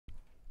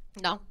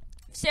No.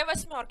 Все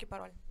восьмерки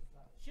пароль.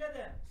 7,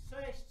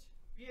 6,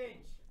 5,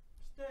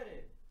 4,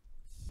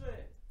 3,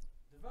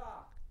 2, 1.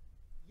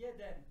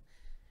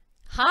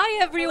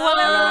 Hi everyone!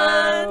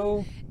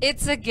 Hello.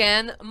 It's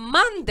again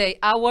Monday,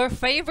 our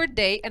favorite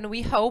day, and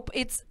we hope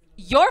it's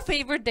your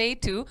favorite day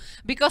too,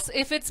 because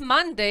if it's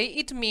Monday,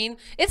 it means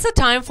it's a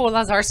time for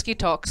Lazarski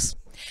Talks.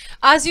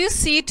 As you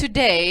see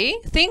today,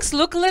 things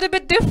look a little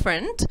bit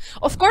different.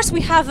 Of course,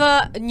 we have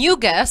a new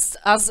guest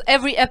as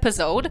every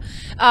episode,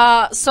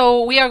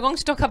 so we are going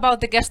to talk about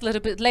the guest a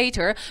little bit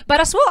later. But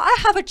as well, I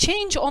have a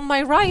change on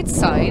my right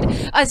side.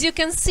 As you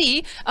can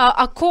see,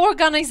 a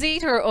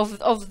co-organizer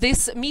of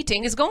this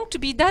meeting is going to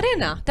be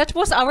Darina. That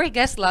was our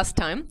guest last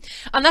time.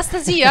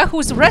 Anastasia,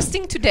 who's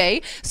resting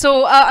today.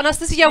 So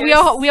Anastasia,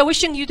 Yes. we are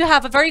wishing you to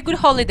have a very good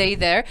holiday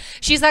there.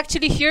 She's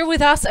actually here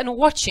with us and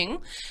watching.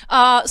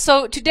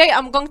 So today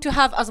I'm going to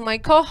have as my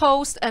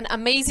co-host an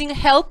amazing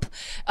help,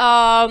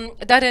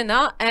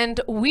 Darina, and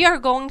we are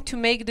going to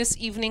make this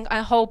evening,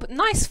 I hope,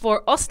 nice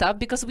for Ostap,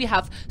 because we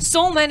have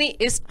so many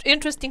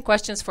interesting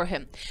questions for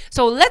him.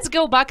 So let's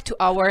go back to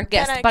our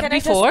guest. But Can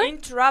before, I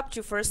just interrupt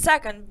you for a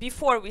second?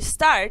 Before we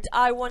start,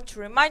 I want to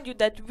remind you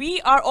that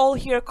we are all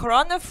here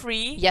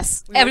corona-free.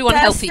 yes, We were everyone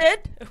healthy.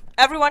 tested.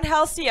 Everyone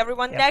healthy,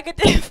 everyone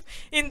negative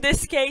in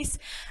this case.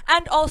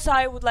 And also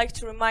I would like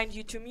to remind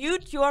you to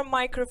mute your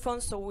microphone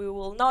so we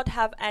will not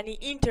have any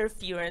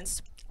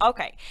interference.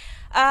 Okay,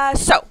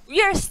 so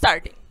we are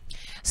starting.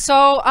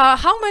 So,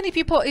 how many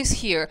people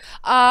is here?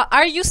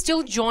 Are you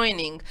still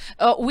joining?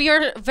 We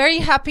are very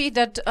happy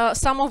that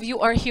some of you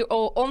are here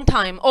on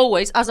time,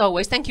 always, as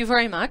always. Thank you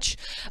very much.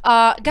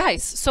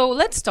 Guys, so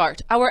let's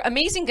start. Our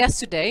amazing guest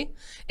today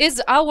is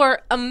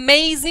our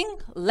amazing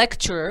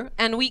lecturer,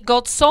 and we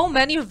got so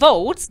many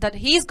votes that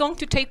he's going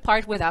to take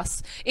part with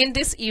us in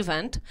this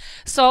event.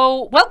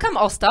 So, welcome,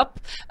 Ostap.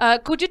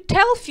 Could you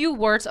tell a few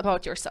words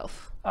about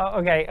yourself?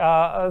 Okay,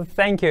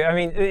 thank you. I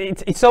mean,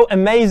 it's so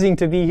amazing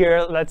to be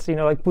here. Let's,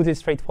 like put it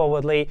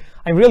straightforwardly.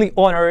 I'm really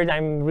honored.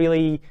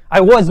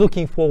 I was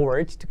looking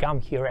forward to come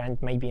here and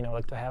maybe,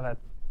 like to have a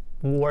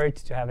word,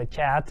 to have a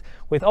chat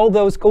with all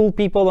those cool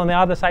people on the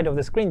other side of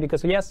the screen,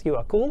 because yes, you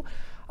are cool.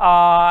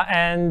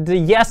 And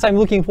yes, I'm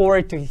looking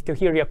forward to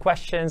hear your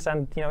questions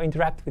and,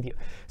 interact with you.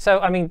 So,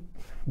 I mean,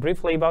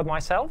 briefly about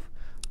myself.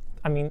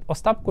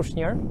 Ostap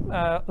Kushnir,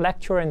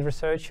 lecturer and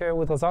researcher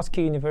with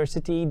Lazarski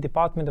University,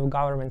 Department of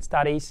Government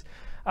Studies.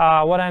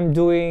 What I'm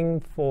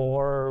doing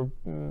for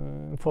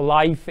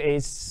life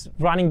is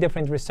running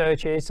different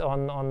researches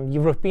on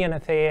European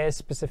affairs,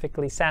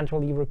 specifically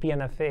Central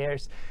European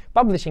affairs,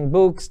 publishing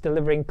books,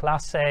 delivering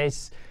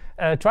classes,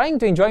 trying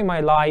to enjoy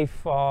my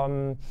life.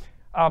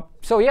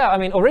 So yeah,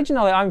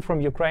 originally I'm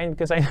from Ukraine,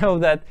 because I know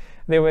that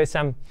there were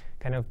some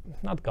kind of,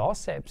 not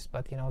gossips,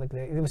 but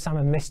there was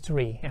some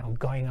mystery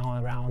going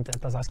on around at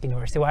Lazarski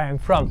University, where I'm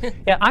from.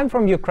 Yeah, I'm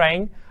from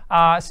Ukraine.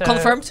 So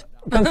Confirmed?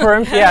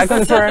 Confirmed, yeah,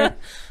 confirmed.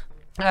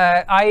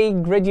 I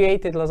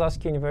graduated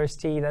Lazarski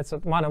University. That's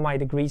one of my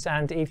degrees.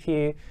 And if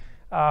you,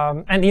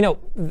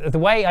 the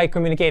way I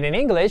communicate in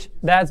English,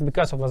 that's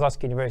because of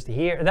Lazarski University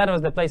here. That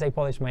was the place I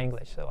polished my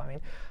English. So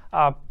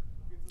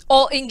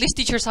All English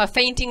teachers are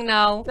fainting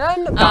now.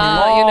 come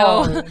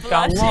on,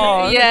 come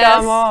on, Yes.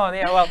 come on.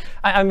 Yeah, well,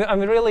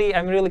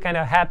 I'm really kind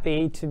of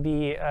happy to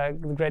be a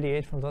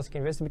graduate from Lazarski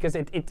University, because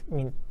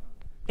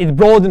it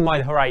broadened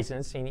my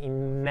horizons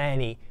in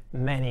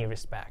many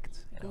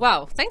respects.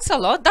 Wow, thanks a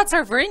lot. That's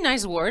our very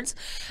nice words.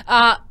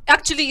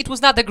 Actually, it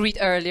was not agreed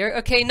earlier.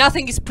 Okay,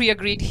 nothing is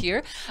pre-agreed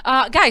here.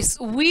 Guys,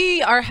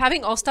 we are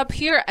having Ostap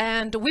here,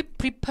 and we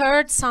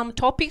prepared some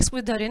topics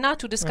with Darina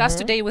to discuss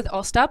today with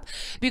Ostap,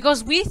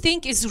 because we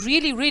think it's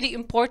really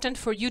important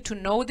for you to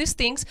know these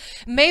things.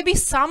 Maybe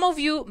some of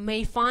you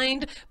may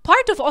find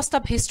part of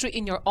Ostap history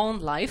in your own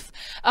life.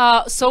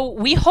 So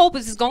we hope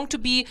this is going to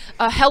be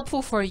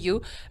helpful for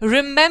you.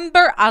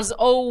 Remember, as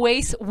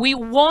always, we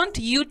want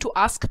you to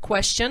ask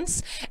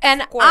questions.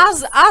 And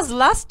as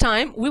last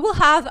time, we will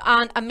have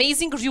an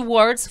amazing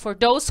rewards for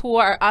those who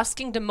are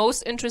asking the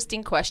most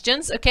interesting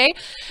questions, okay?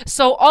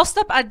 So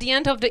Ostap at the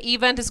end of the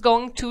event is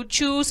going to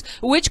choose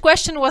which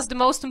question was the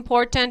most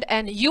important,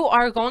 and you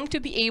are going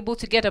to be able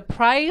to get a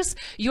prize.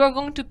 You are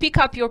going to pick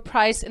up your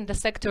prize in the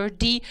sector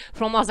D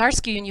from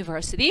Lazarski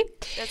University.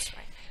 That's right.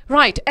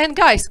 Right, and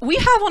guys, we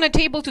have on a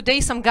table today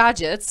some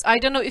gadgets. I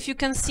don't know if you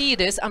can see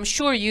this. I'm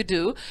sure you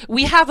do.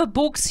 We have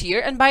books here,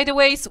 and by the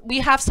way, we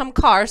have some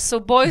cars. So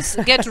boys,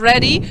 get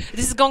ready.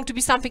 This is going to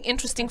be something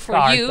interesting for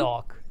Car you.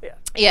 talk.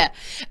 Yeah,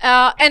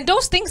 and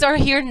those things are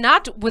here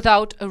not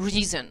without a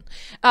reason.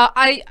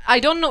 I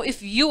don't know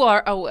if you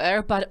are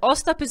aware, but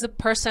Ostap is a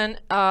person,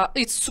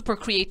 it's super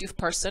creative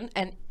person,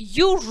 and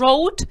you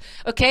wrote,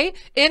 okay,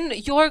 in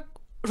your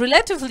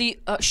relatively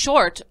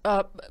short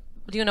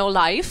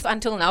life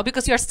until now,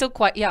 because you're still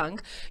quite young,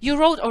 you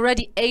wrote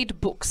already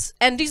 8 books,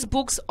 and these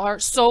books are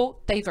so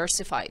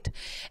diversified.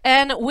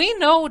 And we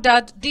know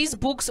that these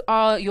books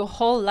are your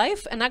whole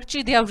life, and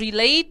actually they are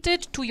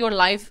related to your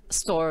life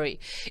story.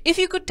 If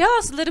you could tell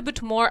us a little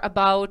bit more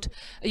about,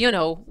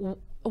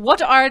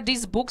 what are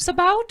these books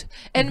about,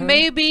 and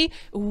maybe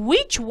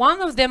which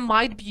one of them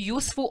might be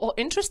useful or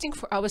interesting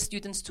for our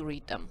students to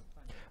read them.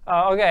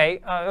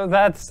 Okay,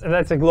 that's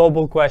a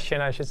global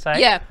question, I should say.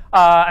 Yeah.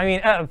 I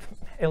mean,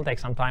 it'll take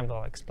some time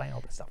to explain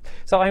all this stuff.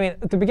 So, I mean,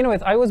 to begin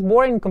with, I was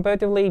born in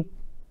comparatively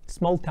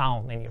small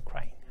town in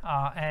Ukraine,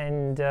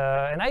 and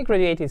I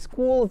graduated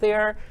school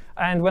there.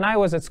 And when I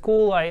was at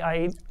school,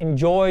 I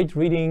enjoyed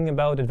reading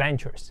about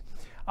adventures.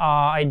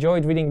 I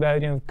enjoyed reading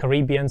about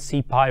Caribbean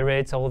sea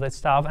pirates, all that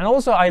stuff, and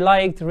also I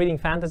liked reading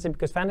fantasy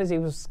because fantasy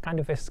was kind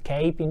of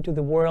escape into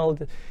the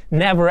world,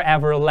 never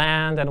ever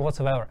land and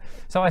whatsoever.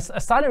 So I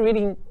started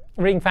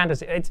reading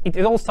fantasy.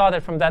 It all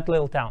started from that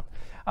little town.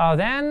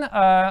 Then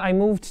I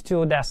moved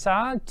to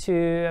Odessa,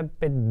 to a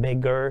bit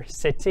bigger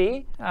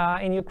city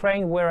in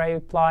Ukraine, where I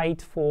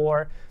applied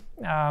for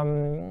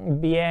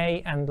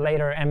BA and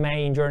later MA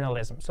in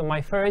journalism. So my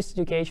first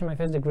education, my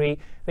first degree,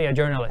 they are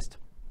journalist.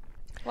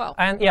 Wow.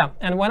 And yeah,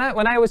 and when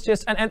I was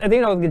just, and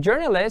you know, the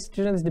journalist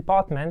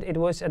department, it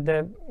was at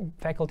the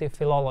Faculty of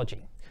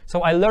Philology.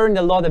 So I learned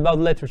a lot about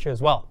literature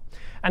as well.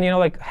 And you know,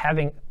 like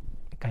having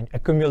kind of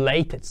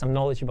accumulated some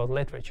knowledge about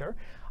literature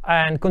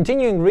and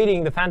continuing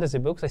reading the fantasy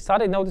books, I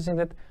started noticing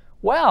that,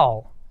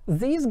 well,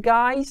 these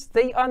guys,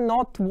 they are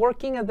not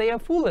working and they are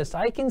foolish.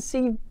 I can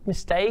see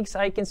mistakes,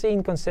 I can see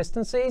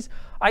inconsistencies.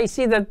 I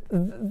see that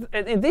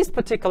in this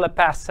particular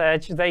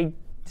passage, they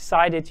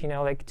decided, you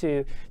know, like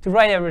to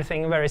write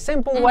everything in a very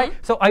simple way.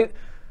 So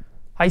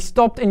I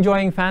stopped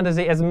enjoying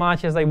fantasy as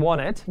much as I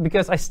wanted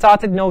because I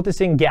started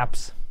noticing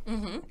gaps.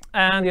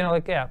 And you know,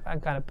 like, yeah,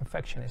 I'm kind of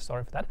perfectionist,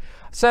 sorry for that.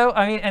 So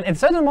I mean, and at a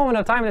certain moment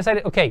of time I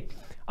decided, okay,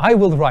 I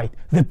will write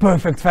the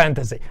perfect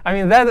fantasy. I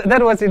mean,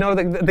 that was, you know,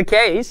 the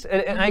case,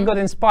 and I got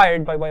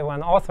inspired by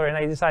one author, and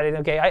I decided,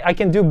 okay, I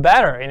can do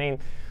better. I mean,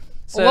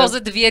 so was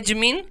it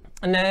Wiedźmin?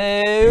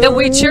 No. The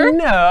Witcher?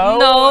 No.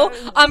 No.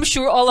 I'm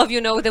sure all of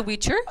you know The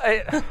Witcher.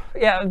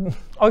 Yeah.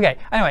 Okay.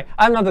 Anyway,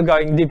 I'm not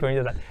going deeper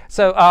into that.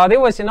 So there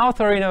was an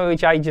author, you know,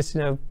 which I just,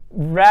 you know,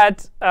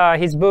 read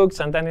his books,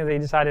 and then they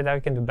decided I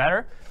can do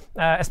better,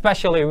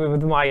 especially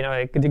with my, you know,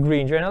 like,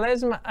 degree in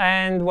journalism.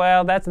 And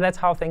well, that's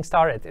how things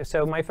started.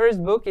 So my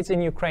first book, it's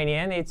in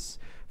Ukrainian. It's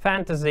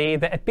fantasy,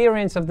 The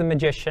Appearance of the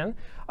Magician.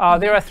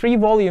 There are 3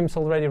 volumes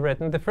already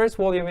written. The first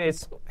volume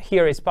is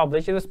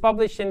published. It was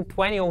published in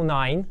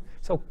 2009.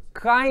 So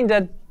kind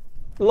of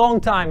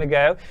long time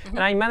ago,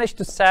 and I managed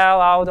to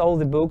sell out all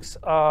the books,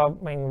 I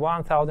mean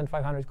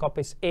 1,500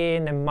 copies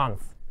in a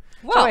month.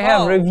 Wow. So I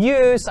have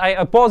reviews,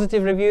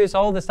 positive reviews,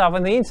 all the stuff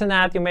on the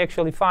internet. You may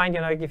actually find,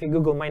 you know, if you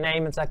Google my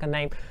name and second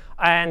name,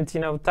 and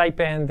you know, type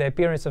in The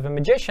Appearance of a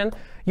Magician,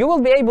 you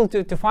will be able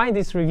to find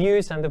these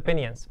reviews and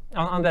opinions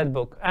on that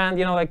book. And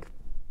you know, like.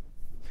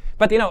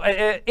 But you know,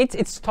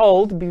 it's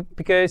told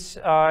because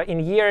in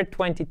year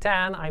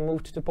 2010 I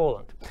moved to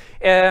Poland.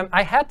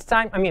 I had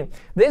time. I mean,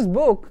 this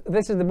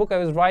is the book I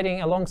was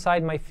writing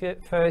alongside my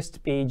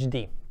first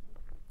PhD.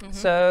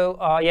 So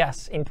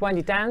yes, in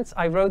 2010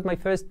 I wrote my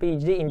first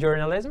PhD in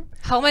journalism.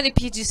 How many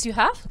PhDs you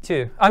have?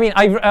 2. I mean,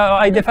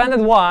 I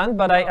defended one,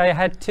 but I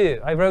had 2.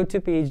 I wrote 2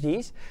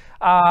 PhDs.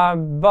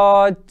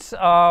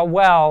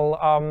 Well,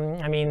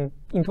 I mean,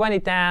 in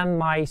 2010,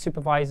 my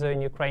supervisor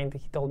in Ukraine,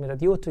 he told me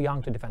that you're too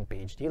young to defend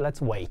PhD.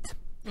 Let's wait.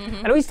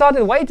 And we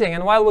started waiting.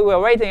 And while we were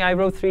waiting, I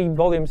wrote 3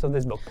 volumes of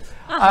this book.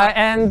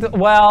 And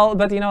well,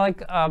 but you know,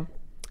 like,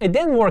 it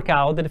didn't work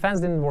out. The defense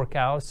didn't work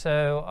out.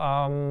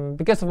 So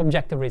because of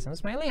objective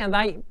reasons mainly. And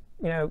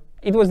you know,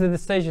 it was the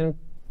decision,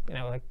 you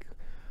know, like,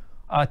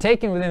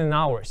 taken within an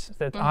hours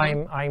that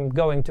I'm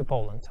going to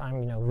Poland. I'm,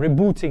 you know,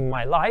 rebooting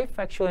my life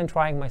actually and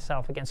trying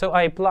myself again. So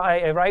I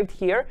arrived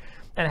here,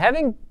 and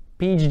having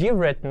PhD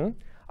written,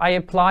 I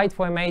applied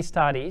for MA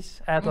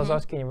studies at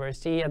Lazarski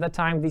University. At that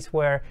time, these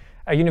were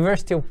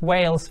University of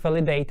Wales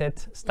validated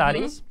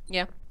studies.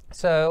 Yeah.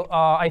 So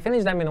I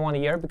finished them in 1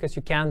 year because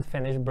you can't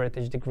finish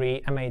British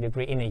degree, MA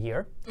degree in a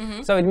year.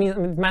 So it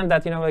meant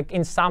that, you know, like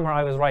in summer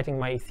I was writing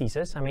my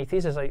thesis. MA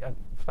thesis I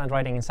spent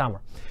writing in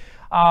summer.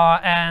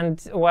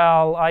 And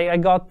well, I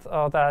got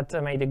that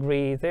MA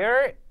degree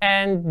there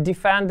and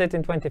defended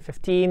in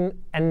 2015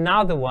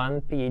 another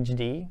one,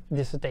 PhD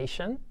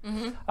dissertation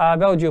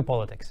about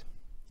geopolitics.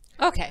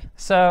 Okay.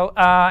 So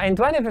in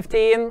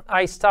 2015,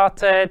 I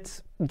started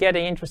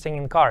getting interested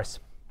in cars.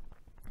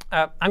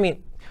 I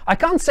mean, I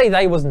can't say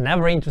that I was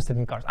never interested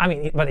in cars. I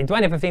mean, but in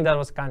 2015, that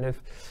was kind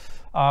of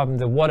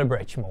the water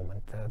bridge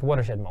moment, the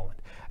watershed moment.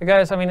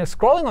 Because, I mean,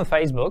 scrolling on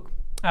Facebook,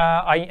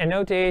 I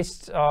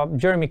noticed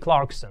Jeremy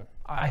Clarkson.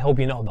 I hope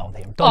you know about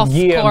him. Top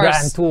Gear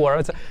Grand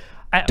Tour.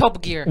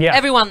 Top Gear. Yeah.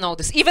 Everyone knows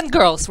this, even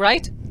girls,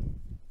 right?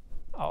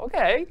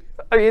 Okay.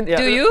 I mean, yeah.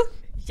 Do you?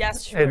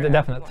 Yes, sure.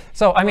 Definitely.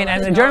 So, I mean,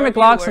 and Jeremy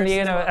Clarkson,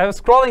 you know, I was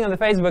scrolling on the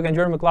Facebook, and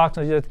Jeremy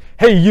Clarkson just,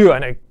 hey, you,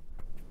 and are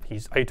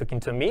you talking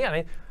to me? I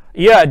mean,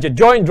 yeah,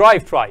 join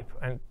Drive Tribe.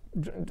 And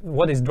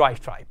what is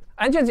Drive Tribe?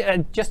 And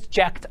just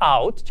checked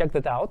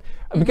it out,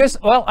 because,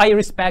 well, I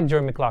respect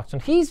Jeremy Clarkson.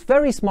 He's a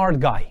very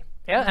smart guy.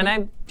 Yeah,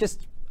 and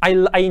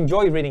I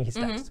enjoy reading his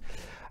texts.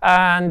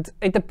 And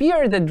it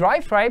appeared that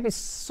Drive Tribe is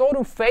sort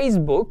of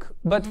Facebook,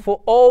 but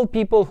for all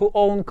people who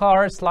own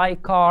cars,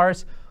 like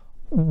cars,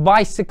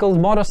 bicycles,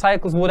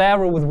 motorcycles,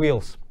 whatever with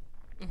wheels.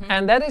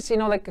 And that is,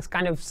 like a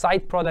kind of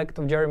side product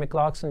of Jeremy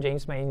Clarkson,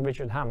 James May, and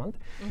Richard Hammond.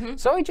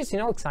 So I just,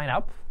 sign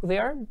up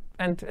there.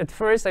 And at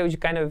first I was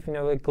kind of,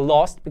 like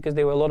lost because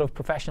there were a lot of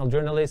professional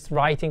journalists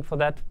writing for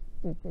that,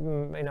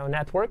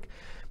 network.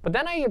 But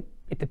then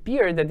it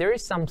appeared that there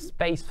is some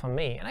space for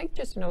me. And I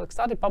just,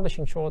 started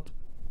publishing short,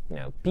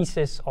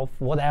 pieces of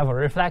whatever,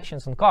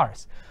 reflections on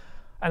cars.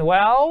 And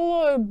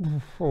well,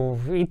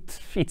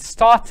 it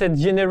started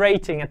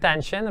generating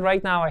attention.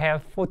 Right now I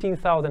have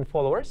 14,000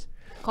 followers.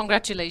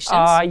 Congratulations.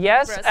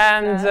 Yes,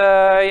 and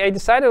I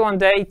decided one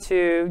day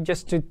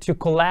to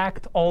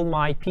collect all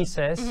my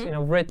pieces,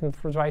 written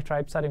for Drive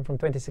Tribe starting from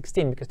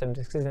 2016, because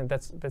 2016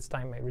 that's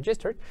time I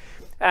registered,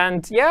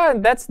 and yeah,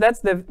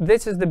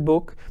 this is the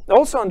book.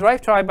 Also on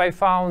Drive Tribe I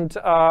found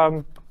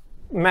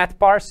Matt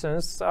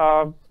Parsons,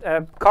 a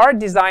car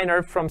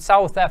designer from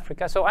South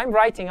Africa. So I'm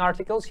writing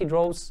articles, he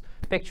draws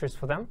pictures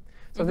for them.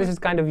 So this is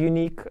kind of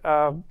unique,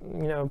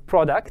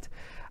 product.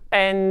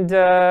 And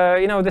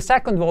the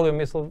second volume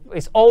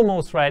is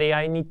almost ready.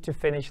 I need to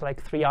finish like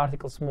 3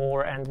 articles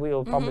more, and we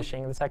will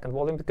publishing the second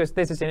volume, because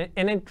this is an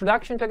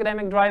introduction to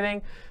academic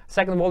driving.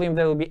 Second volume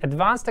there will be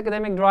advanced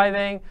academic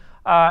driving,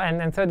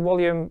 and then third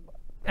volume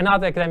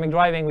another academic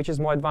driving, which is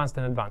more advanced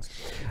than advanced.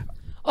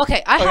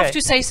 Okay, I have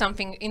to say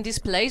something in this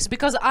place,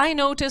 because I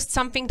noticed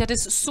something that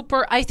is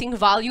super, I think,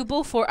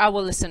 valuable for our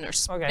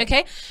listeners.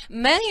 Okay?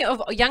 Many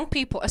of young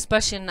people,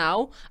 especially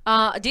now,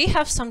 they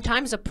have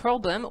sometimes a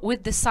problem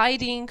with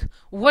deciding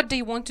what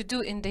they want to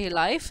do in their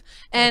life,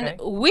 and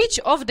which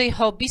of their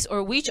hobbies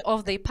or which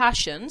of their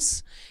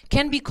passions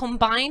can be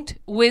combined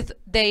with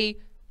their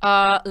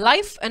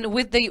life and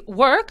with the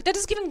work that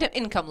is giving them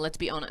income, let's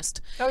be honest.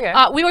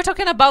 We were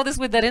talking about this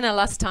with Darina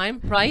last time,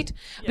 right?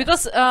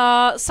 Because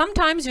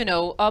sometimes,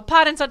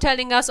 parents are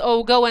telling us,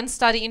 oh, go and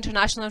study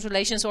international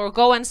relations, or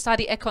go and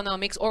study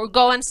economics, or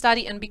go and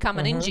study and become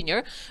an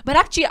engineer. But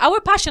actually our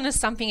passion is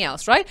something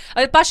else, right?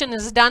 Our passion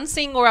is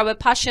dancing, or our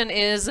passion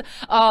is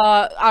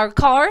our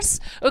cars,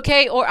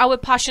 okay? Or our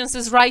passions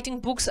is writing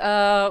books,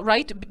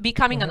 right?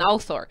 Becoming an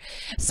author.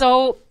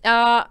 So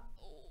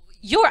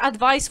your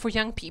advice for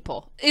young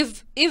people,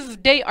 if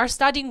they are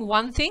studying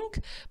one thing,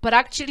 but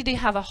actually they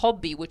have a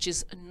hobby which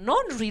is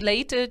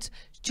non-related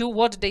to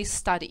what they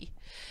study,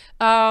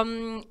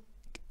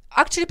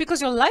 actually,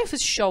 because your life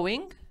is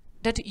showing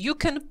that you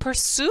can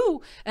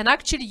pursue, and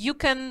actually you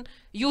can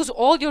use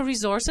all your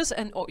resources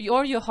and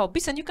your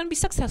hobbies, and you can be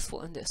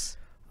successful in this.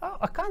 Oh,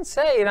 I can't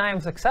say that I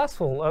am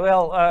successful.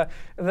 Well,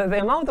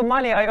 the amount of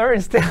money I earn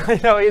still,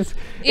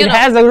 it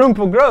has a room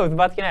for growth,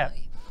 but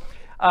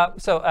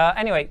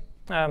anyway.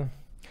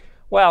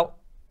 Well,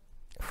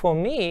 for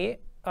me,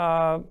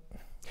 I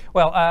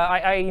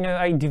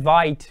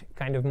divide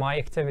kind of my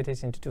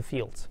activities into 2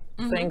 fields: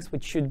 things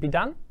which should be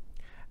done,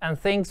 and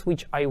things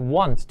which I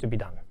want to be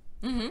done.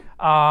 And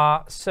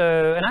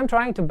I'm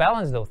trying to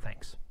balance those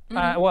things.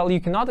 Well, you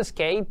cannot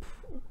escape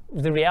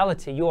the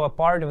reality. You are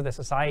part of the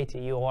society.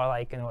 You are,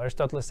 like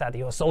Aristotle said,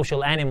 you're a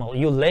social animal.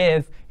 You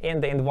live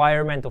in the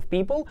environment of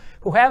people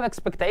who have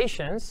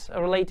expectations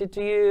related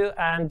to you,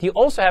 and you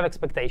also have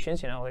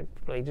expectations,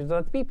 related to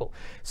other people.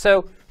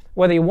 So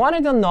whether you want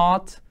it or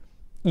not,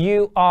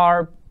 you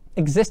are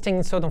existing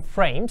in certain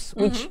frames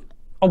which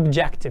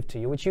objective to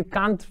you, which you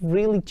can't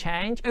really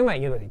change. Anyway,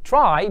 you really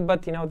try,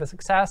 but the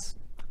success,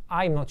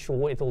 I'm not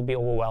sure it will be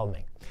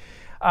overwhelming.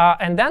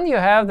 And then you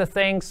have the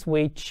things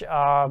which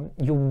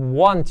you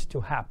want to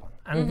happen.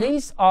 And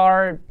these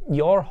are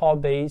your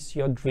hobbies,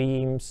 your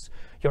dreams,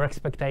 your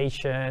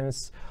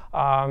expectations,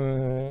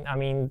 I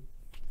mean,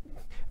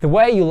 the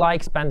way you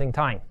like spending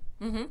time.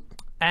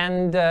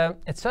 And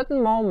at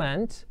certain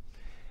moment,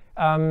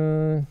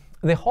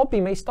 the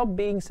hobby may stop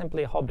being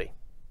simply a hobby.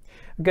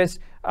 Because,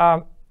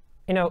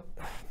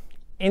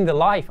 in the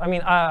life, I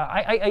mean,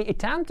 I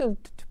tend to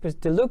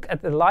look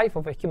at the life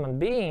of a human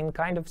being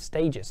kind of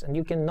stages, and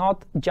you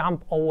cannot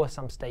jump over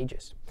some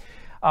stages.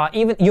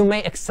 Even you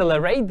may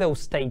accelerate those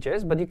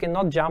stages, but you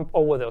cannot jump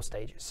over those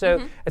stages. So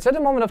at a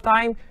certain moment of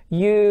time,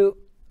 you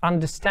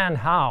understand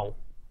how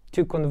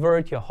to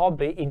convert your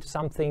hobby into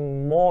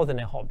something more than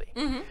a hobby.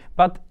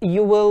 But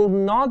you will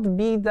not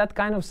be that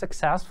kind of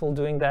successful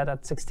doing that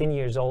at 16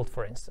 years old,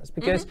 for instance,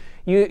 because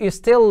you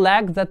still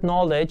lack that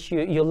knowledge,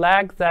 you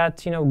lack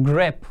that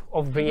grip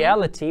of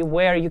reality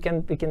where you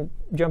can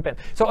jump in.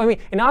 So I mean,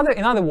 in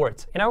other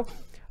words,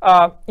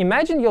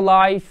 imagine your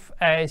life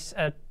as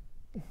a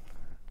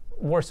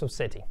Warsaw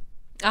City.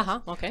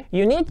 Okay.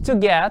 You need to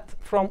get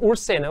from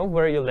Ursynów,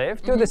 where you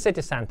live, to the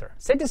city center.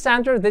 City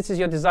center, this is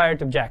your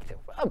desired objective.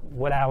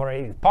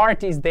 Whatever,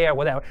 parties there,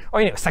 whatever.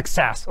 Or,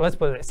 success. Let's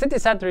put it. City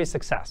center is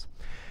success.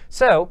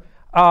 So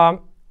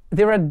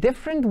there are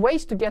different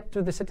ways to get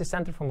to the city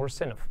center from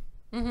Ursynów.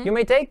 You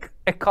may take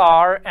a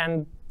car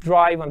and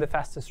drive on the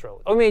fastest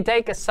road. Or you may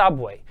take a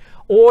subway.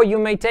 Or you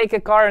may take a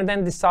car and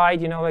then decide,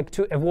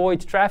 to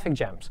avoid traffic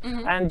jams.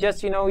 And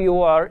just,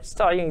 you are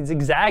starting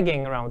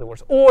zigzagging around the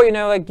world. Or,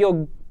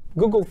 you're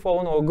Google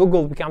phone or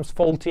Google becomes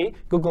faulty,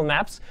 Google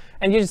Maps,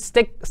 and you're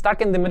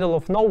stuck in the middle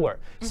of nowhere.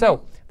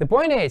 So the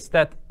point is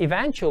that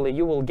eventually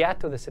you will get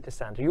to the city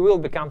center. You will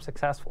become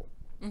successful.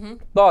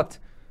 But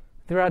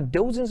there are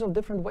dozens of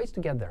different ways to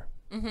get there.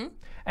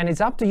 And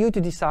it's up to you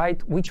to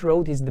decide which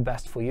road is the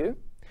best for you.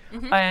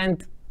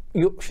 And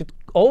you should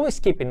always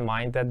keep in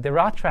mind that there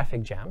are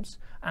traffic jams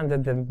and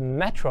that the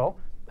metro,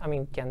 I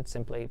mean, can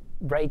simply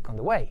break on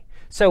the way.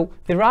 So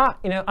there are,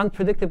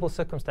 unpredictable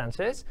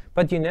circumstances,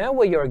 but you know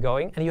where you're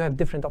going and you have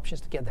different options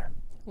to get there.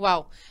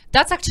 Wow,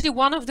 that's actually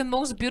one of the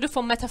most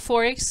beautiful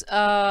metaphors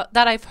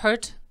that I've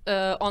heard,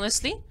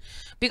 honestly,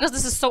 because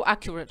this is so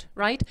accurate,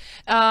 right?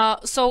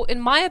 So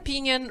in my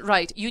opinion,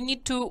 right, you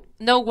need to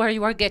know where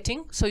you are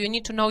getting, so you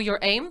need to know your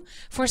aim.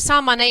 For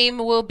some, an aim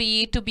will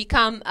be to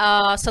become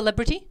a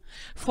celebrity.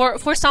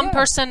 For some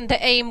person,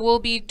 the aim will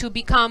be to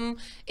become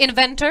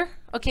inventor.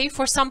 Okay,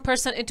 for some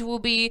person it will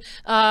be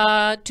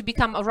to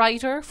become a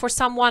writer. For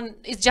someone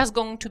it's just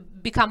going to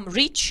become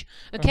rich.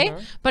 Okay,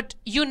 but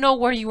you know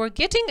where you are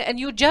getting and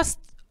you just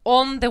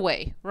on the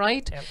way,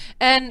 right?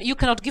 And you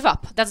cannot give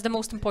up. That's the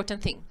most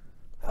important thing.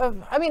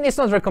 I mean, it's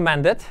not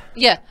recommended.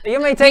 Yeah, you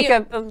may take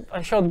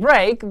a short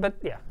break, but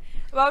yeah.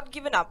 About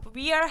giving up,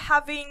 we are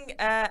having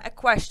a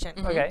question.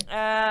 Okay.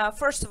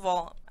 First of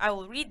all, I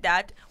will read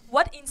that.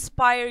 What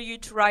inspired you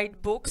to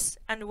write books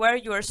and where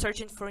you are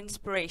searching for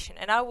inspiration?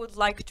 And I would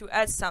like to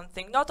add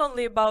something, not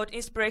only about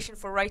inspiration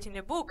for writing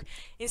a book,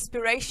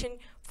 inspiration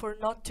for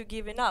not to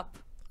giving up.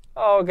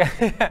 Oh,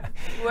 okay.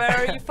 Where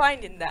are you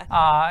finding that?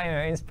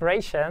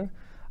 Inspiration.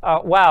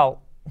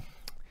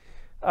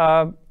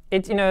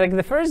 It's like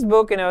the first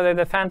book,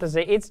 the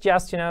fantasy. It's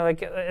just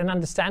like an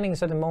understanding at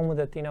the moment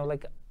that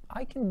like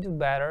I can do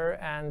better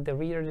and the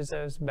reader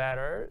deserves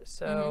better.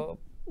 So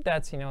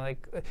that's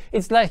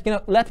it's like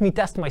let me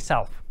test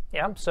myself.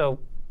 Yeah. So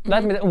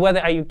let me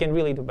whether you can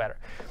really do better.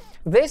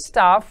 This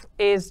stuff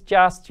is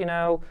just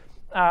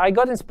I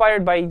got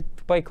inspired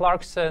by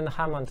Clarkson,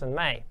 Hammond, and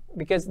May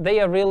because they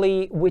are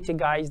really witty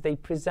guys. They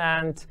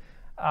present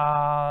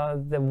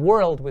the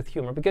world with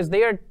humor because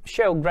their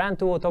show Grand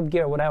Tour, Top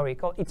Gear, whatever you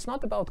call it, it's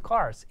not about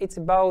cars. It's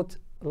about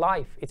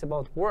life. It's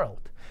about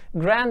world.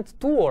 Grand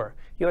Tour,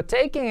 you're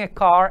taking a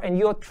car and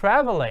you're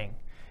traveling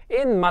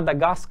in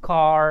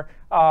Madagascar,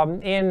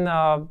 in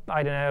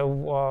I don't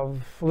know,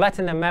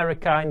 Latin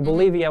America, in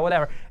Bolivia,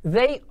 whatever.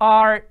 They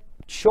are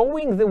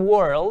showing the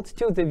world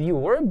to the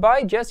viewer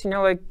by just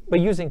by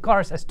using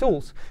cars as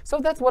tools. So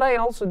that's what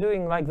I'm also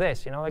doing like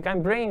this. Like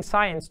I'm bringing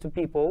science to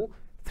people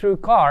through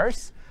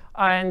cars.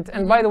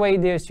 And by the way,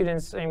 dear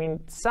students, I mean,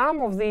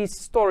 some of these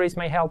stories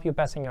may help you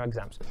passing your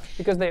exams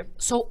because they.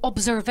 So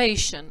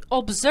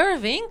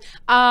observing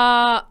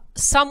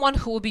someone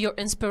who will be your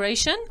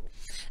inspiration,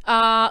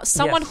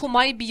 someone who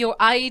might be your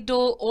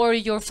idol or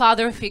your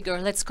father figure,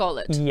 let's call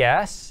it.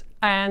 Yes,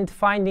 and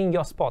finding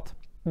your spot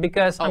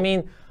because I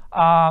mean,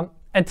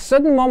 at a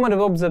certain moment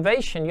of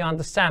observation, you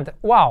understand that,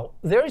 wow,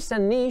 there is a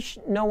niche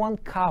no one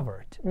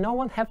covered, no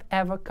one have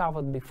ever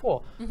covered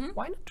before.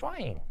 Why not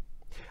trying?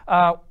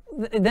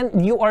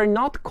 Then you are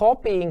not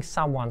copying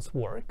someone's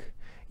work.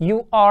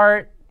 You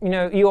are,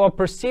 you are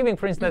perceiving,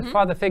 for instance, that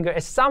father figure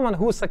as someone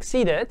who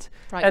succeeded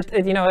at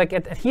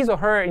his or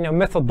her,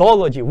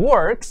 methodology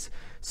works.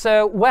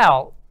 So,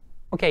 well,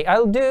 okay,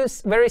 I'll do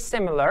very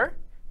similar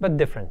but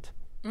different,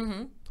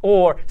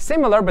 or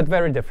similar but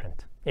very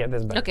different. Yeah,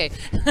 that's better. Okay,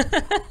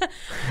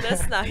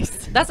 That's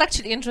nice. that's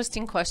actually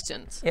interesting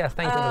questions. Yeah,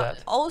 thank you for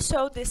that.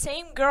 Also, the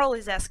same girl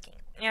is asking.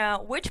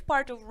 Which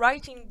part of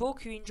writing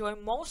book you enjoy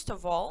most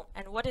of all,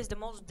 and what is the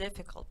most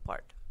difficult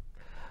part?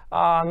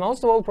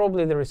 Most of all,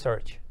 probably the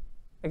research.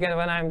 Again,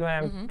 when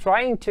I'm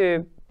trying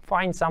to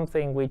find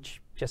something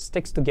which just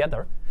sticks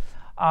together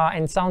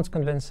and sounds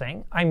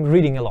convincing, I'm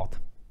reading a lot.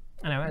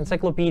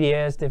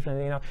 Encyclopedias,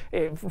 different.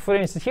 For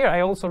instance, here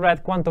I also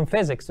read quantum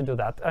physics to do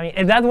that. I mean,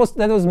 and that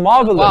was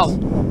marvelous.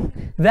 Wow.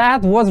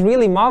 That was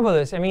really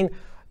marvelous. I mean,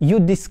 you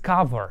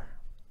discover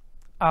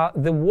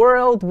the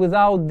world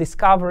without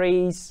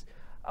discoveries.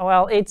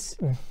 Well, it's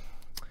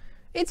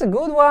a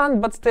good one,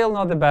 but still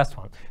not the best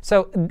one.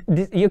 So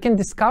you can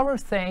discover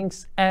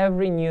things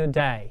every new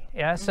day.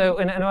 Yeah. So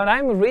and when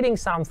I'm reading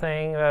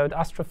something about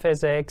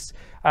astrophysics,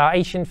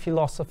 ancient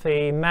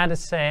philosophy,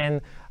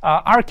 medicine,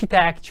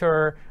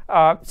 architecture,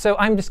 so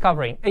I'm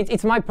discovering.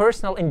 It's my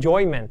personal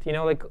enjoyment.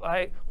 Like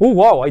oh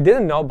wow, I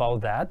didn't know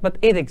about that, but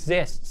it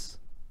exists.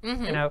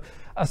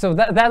 So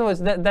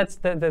that's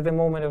the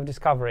moment of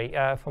discovery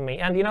for me.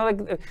 And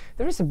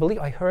there is a belief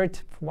I heard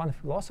from one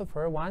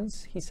philosopher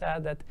once. He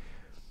said that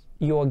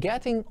you are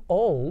getting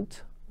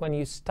old when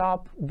you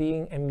stop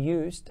being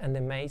amused and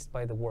amazed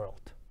by the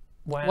world.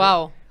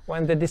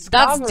 When the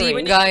discoveries, that's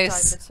deep,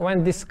 guys.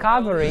 When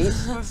discoveries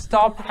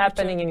stop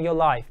happening in your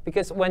life,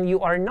 because when you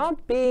are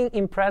not being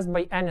impressed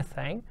by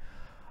anything,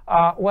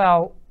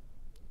 well,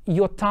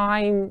 your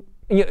time.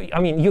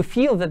 You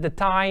feel that the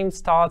time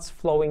starts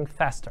flowing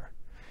faster.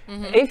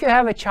 If you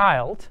have a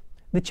child,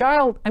 the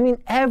child,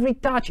 every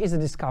touch is a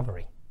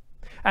discovery.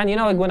 And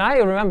like when I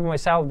remember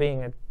myself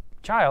being a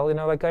child, you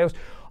know, like I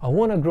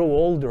want to grow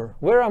older.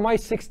 Where are my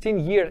 16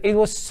 years? It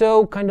was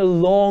so kind of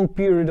long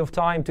period of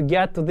time to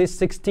get to this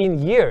 16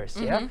 years,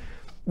 yeah?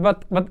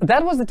 But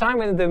that was the time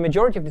when the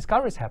majority of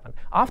discoveries happened.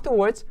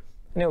 Afterwards,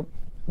 you know,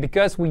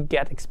 because we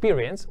get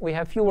experience, we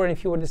have fewer and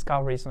fewer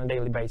discoveries on a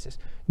daily basis.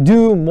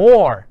 Do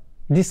more.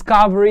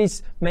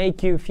 Discoveries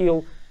make you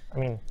feel, I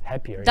mean,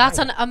 happier. That's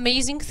an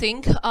amazing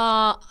thing.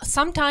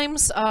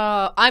 Sometimes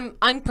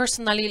I'm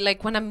personally,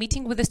 like when I'm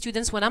meeting with the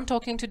students, when I'm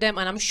talking to them,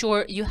 and I'm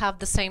sure you have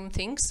the same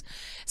things.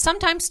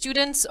 Sometimes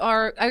students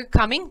are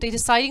coming, they're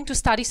deciding to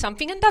study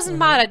something, and doesn't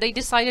matter. They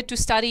decided to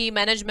study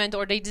management,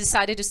 or they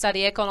decided to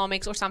study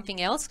economics or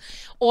something else,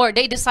 or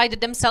they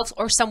decided themselves,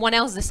 or someone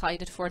else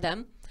decided for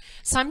them.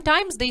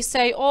 Sometimes they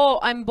say, oh,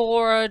 I'm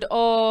bored,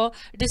 oh,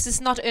 this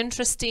is not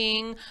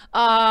interesting,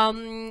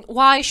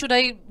 why should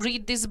I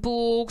read these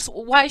books,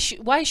 why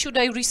should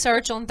I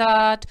research on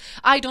that,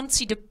 I don't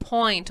see the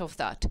point of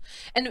that.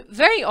 And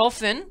very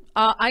often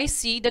I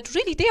see that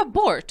really they are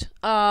bored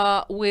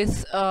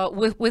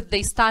with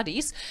their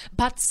studies,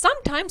 but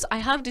sometimes I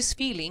have this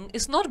feeling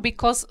it's not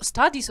because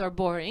studies are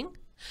boring,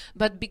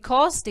 but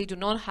because they do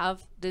not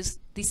have this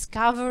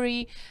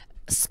discovery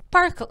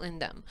sparkle in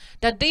them,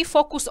 that they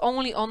focus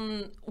only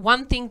on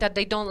one thing that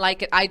they don't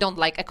like. I don't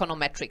like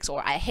econometrics,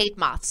 or I hate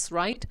maths,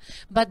 right?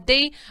 But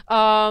they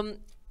are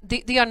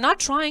not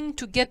trying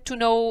to get to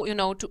know, you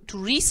know, to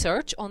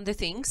research on the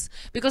things,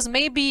 because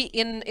maybe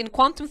in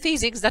quantum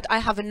physics that I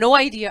have no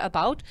idea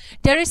about,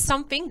 there is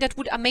something that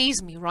would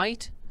amaze me,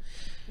 right?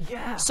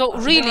 Yeah. So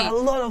really, there are a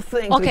lot of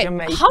things. okay, which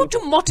amaze how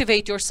people. to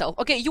motivate yourself?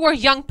 Okay, you are a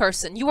young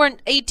person, you are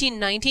 18,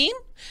 19,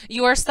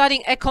 you are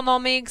studying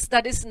economics,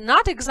 that is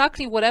not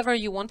exactly whatever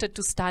you wanted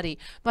to study,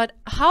 but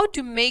how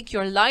to make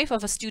your life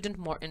of a student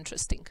more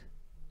interesting?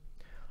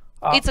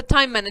 It's a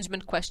time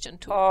management question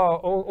too.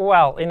 Oh,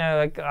 well, you know,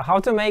 like how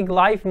to make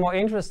life more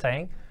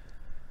interesting.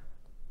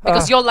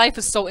 Because your life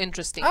is so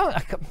interesting. Oh,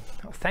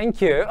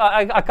 thank you.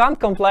 I can't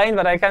complain,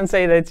 but I can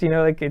say that, you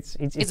know, like it's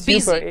busy.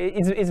 super.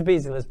 It's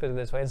busy. Let's put it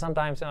this way. And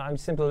sometimes I'm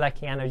simply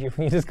lacking energy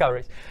for new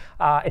discoveries.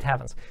 It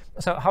happens.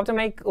 So how to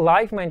make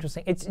life more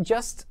interesting? It's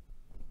just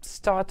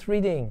start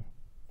reading.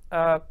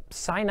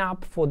 Sign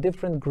up for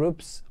different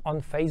groups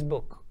on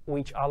Facebook,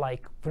 which are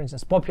like, for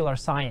instance, popular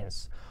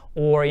science,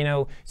 or, you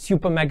know,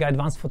 super mega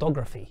advanced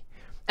photography,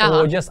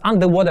 or just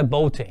underwater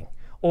boating,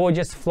 or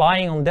just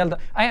flying on Delta.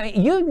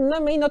 You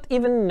may not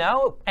even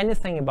know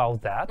anything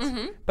about that,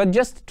 but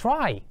just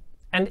try.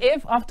 And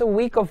if after a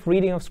week of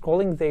reading, of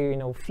scrolling their, you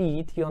know,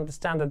 feed, you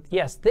understand that,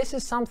 yes, this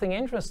is something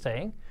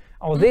interesting,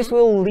 or this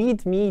will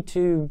lead me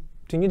to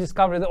new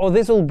discovery, or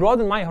this will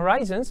broaden my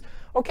horizons,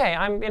 okay,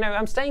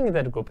 I'm staying in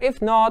that group.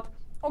 If not,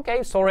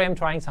 okay, sorry, I'm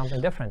trying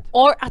something different.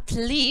 Or at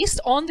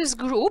least on this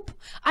group,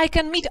 I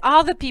can meet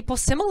other people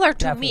similar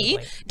to me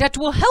that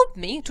will help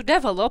me to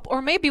develop,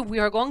 or maybe we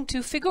are going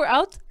to figure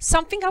out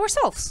something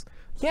ourselves.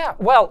 Yeah,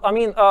 well, I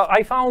mean,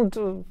 I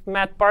found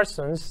Matt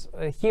Parsons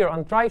here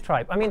on Drive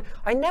Tribe. I mean,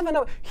 I never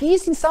know.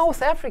 He's in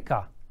South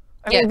Africa.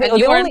 I mean, and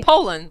you are in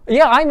Poland.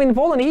 Yeah, I'm in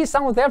Poland. He's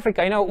South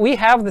Africa. You know, we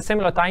have the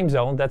similar time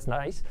zone. That's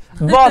nice.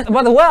 But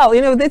well, you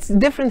know, that's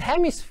different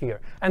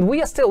hemisphere, and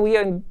we are still.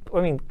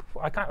 I mean,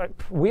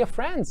 we are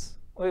friends.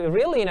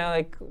 Really, you know,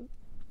 like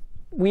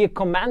we are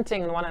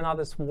commenting on one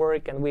another's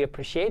work, and we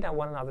appreciate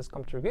one another's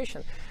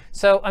contribution.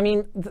 So, I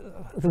mean,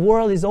 the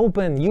world is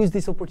open. Use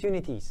these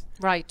opportunities.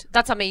 Right.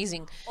 That's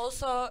amazing.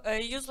 Also,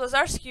 use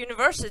Lazarski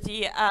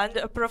University and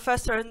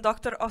Professor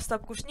Dr.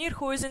 Ostap Kushnir,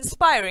 who is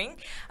inspiring.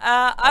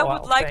 I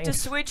would like to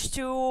switch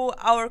to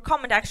our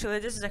comment. Actually,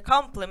 this is a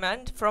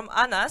compliment from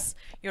Anas,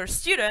 your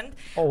student.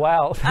 Oh,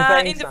 wow.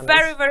 In the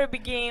very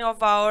beginning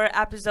of our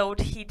episode,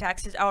 he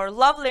texted our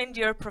lovely and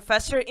dear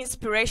professor,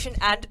 inspiration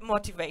and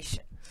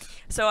motivation.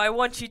 So I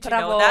want you to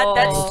know that.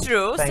 That's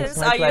true. Thanks,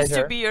 since I used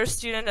to be your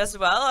student as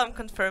well, I'm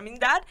confirming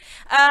that.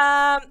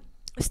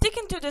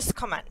 Sticking to this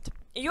comment,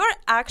 you're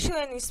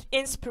actually an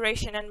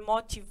inspiration and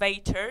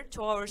motivator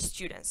to our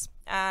students.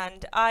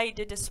 And I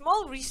did a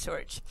small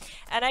research,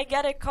 and I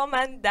get a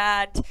comment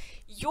that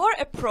your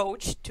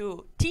approach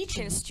to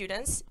teaching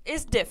students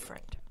is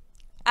different.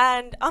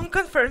 And I'm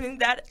confirming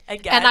that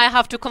again. And I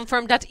have to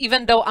confirm that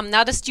even though I'm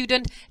not a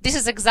student, this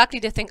is exactly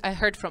the thing I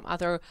heard from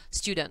other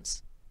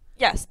students.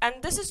 Yes, and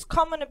this is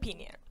common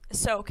opinion.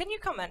 So can you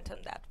comment on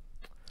that?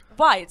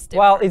 Why it's different?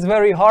 Well, it's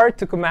very hard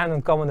to comment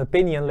on common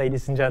opinion,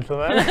 ladies and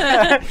gentlemen.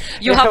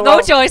 You have no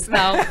choice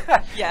now.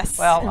 Yes.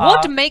 Well,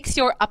 what makes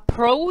your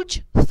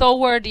approach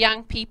toward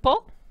young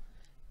people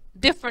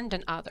different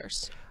than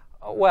others?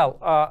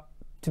 Well,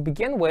 to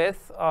begin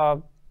with,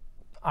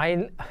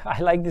 I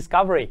like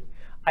discovery.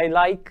 I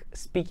like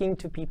speaking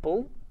to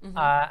people.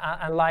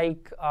 I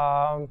like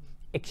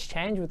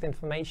exchange with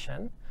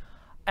information.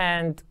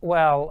 And,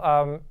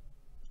 well,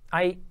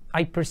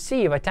 I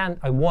perceive, I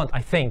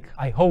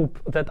hope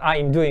that I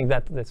am doing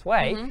that this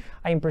way.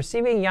 I am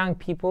perceiving young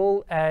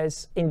people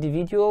as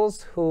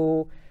individuals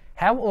who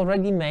have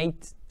already made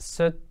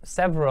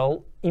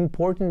several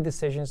important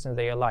decisions in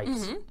their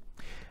lives.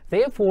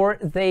 Therefore,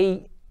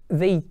 they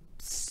are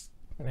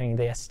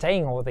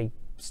staying, or they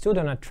stood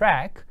on a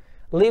track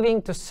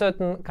living to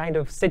certain kind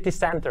of city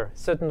center,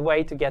 certain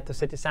way to get to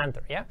city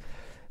center. Yeah.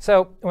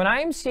 So when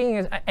I'm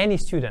seeing any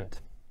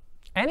student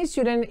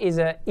is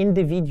an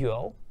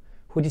individual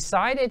who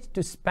decided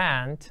to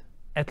spend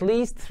at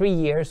least 3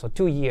 years or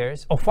 2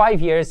 years or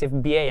 5 years if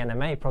BA and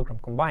MA program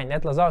combined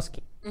at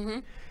Lazarski.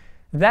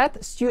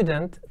 That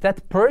student,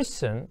 that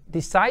person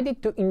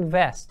decided to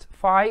invest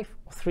 5,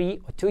 3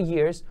 or 2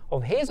 years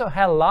of his or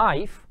her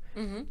life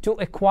to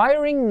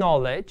acquiring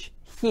knowledge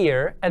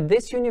here at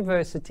this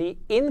university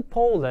in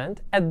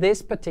Poland at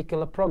this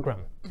particular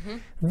program.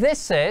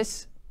 This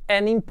is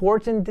an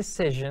important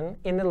decision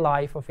in the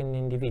life of an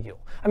individual.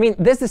 I mean,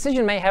 this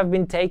decision may have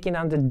been taken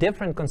under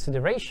different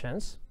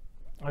considerations.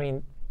 I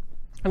mean,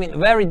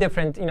 very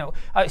different, you know,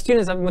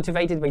 students are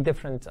motivated by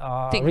different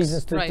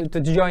reasons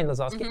to join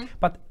Lazarski.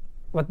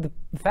 But the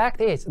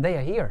fact is, they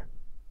are here.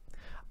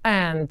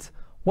 And,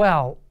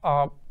 well,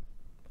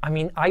 I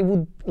mean, I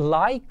would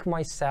like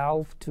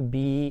myself to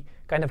be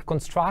kind of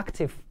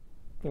constructive,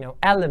 you know,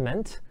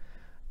 element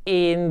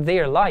in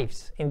their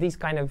lives. In these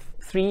kind of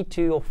 3,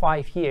 2 or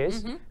 5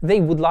 years, they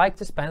would like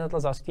to spend at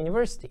Lazarski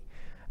University.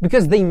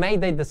 Because they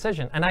made their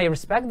decision, and I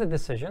respect the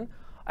decision.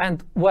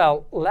 And,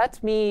 well,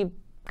 let me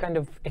kind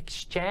of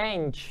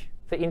exchange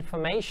the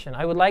information.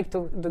 I would like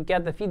to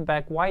get the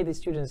feedback why the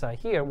students are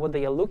here, what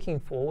they are looking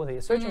for, what they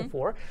are searching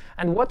for,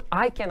 and what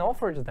I can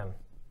offer to them.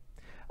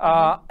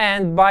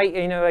 And by,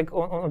 you know, like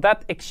on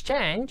that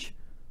exchange,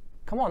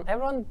 come on,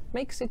 everyone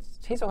makes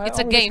his or her own discovery. It's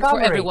a game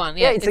for everyone.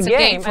 Yeah, it's a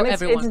game for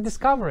everyone. It's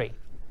discovery.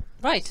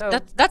 Right, so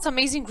that's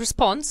amazing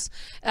response.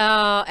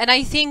 And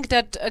I think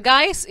that,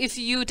 guys, if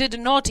you did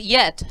not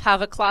yet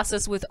have a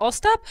classes with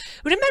Ostap,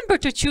 remember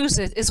to choose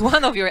it as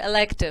one of your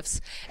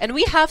electives. And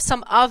we have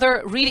some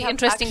other really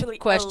interesting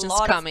questions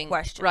coming.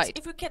 Right.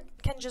 If we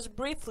can just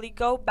briefly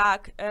go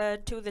back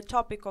to the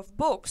topic of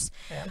books,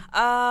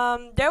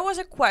 there was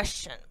a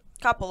question,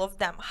 couple of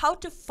them, how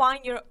to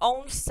find your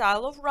own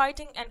style of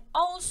writing, and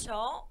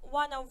also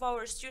one of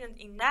our students,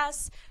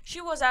 Ines, she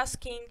was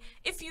asking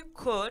if you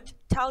could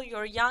tell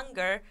your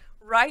younger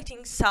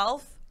writing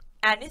self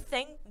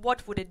anything,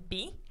 what would it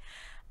be,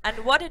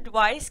 and what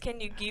advice can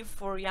you give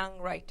for young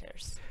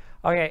writers?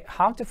 Okay,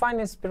 how to find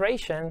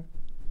inspiration?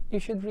 You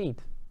should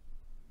read.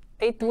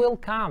 It will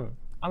come.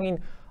 I mean,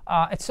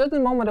 at a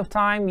certain moment of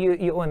time,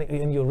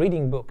 when you're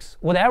reading books,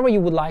 whatever you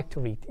would like to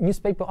read,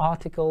 newspaper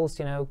articles,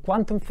 you know,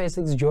 quantum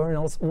physics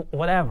journals,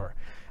 whatever.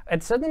 At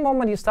a certain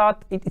moment,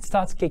 it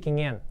starts kicking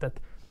in that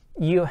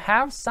you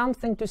have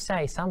something to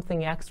say,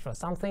 something extra,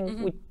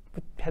 something which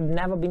had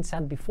never been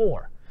said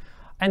before.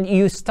 And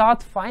you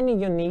start finding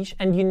your niche,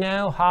 and you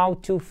know how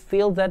to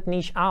fill that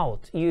niche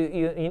out.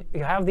 You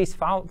have these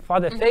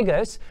father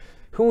figures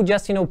who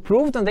just, you know,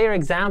 proved on their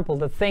example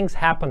that things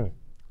happen.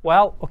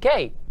 Well,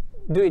 okay,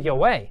 do it your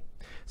way.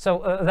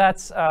 So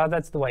that's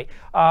the way.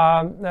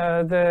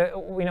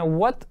 You know,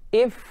 what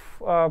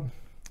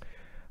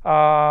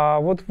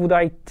would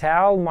I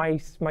tell my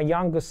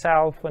younger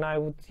self when I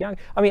was young?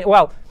 I mean,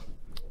 well,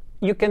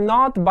 you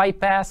cannot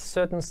bypass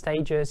certain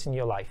stages in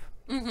your life.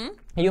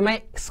 You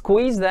may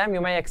squeeze them,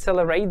 you may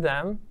accelerate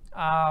them,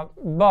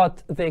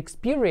 but the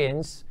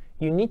experience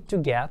you need to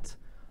get,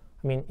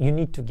 I mean, you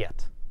need to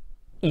get.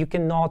 You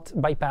cannot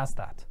bypass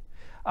that.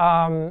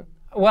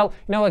 Well,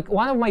 you know, like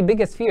one of my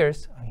biggest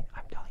fears, I mean,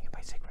 I'm telling you by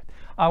secret,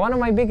 one of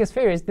my biggest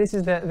fears, this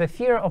is the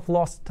fear of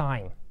lost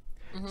time.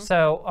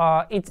 So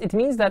it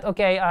means that,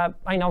 okay,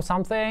 I know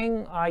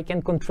something, I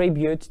can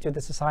contribute to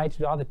the society,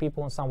 to other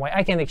people in some way,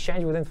 I can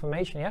exchange with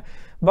information, yeah,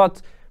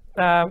 but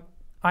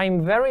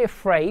I'm very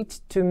afraid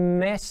to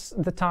miss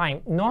the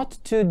time, not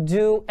to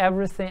do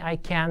everything I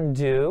can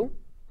do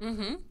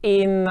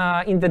in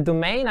the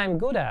domain I'm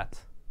good at.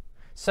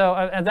 So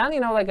and then,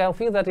 you know, like I'll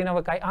feel that, you know,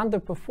 like I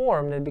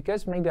underperformed, and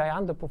because maybe I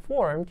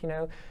underperformed, you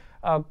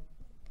know,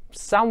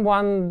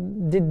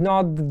 someone did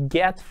not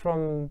get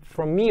from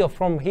me or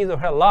from his or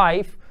her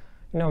life,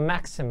 you know,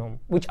 maximum,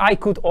 which I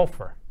could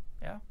offer.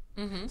 Yeah.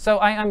 So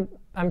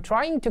I'm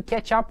trying to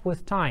catch up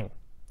with time.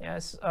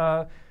 Yes.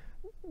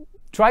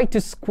 Try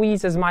to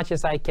squeeze as much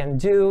as I can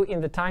do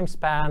in the time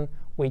span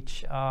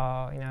which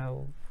you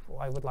know,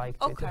 I would like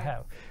to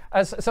have.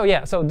 So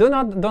yeah. So do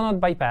not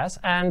bypass.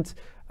 And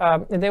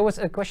there was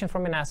a question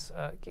from Ines.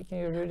 Can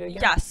you read it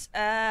again? Yes.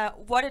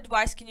 What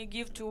advice can you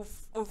give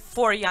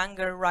for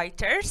younger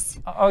writers?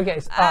 Okay.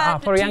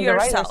 For younger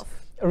writers,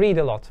 read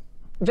a lot.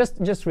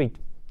 Just read.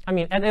 I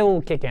mean, and it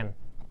will kick in.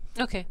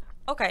 Okay.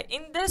 Okay.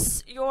 In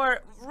this,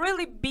 your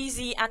really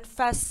busy and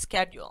fast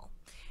schedule,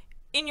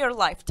 in your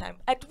lifetime,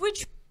 at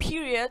which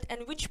period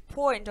and which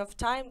point of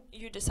time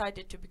you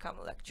decided to become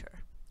a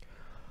lecturer?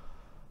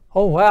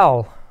 Oh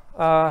well.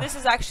 This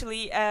is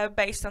actually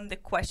based on the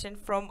question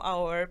from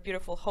our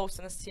beautiful host,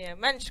 Anastasia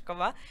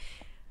Menchkova.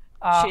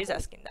 She's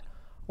asking that.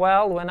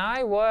 Well, when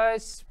I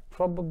was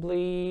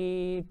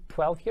probably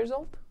 12 years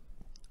old.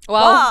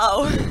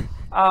 Wow!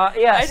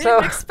 Yeah, I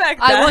didn't expect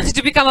that. I wanted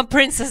to become a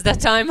princess that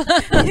time.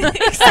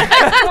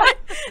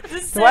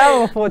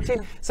 12 or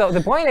 14. So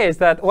the point is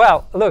that,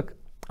 well, look,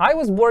 I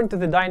was born to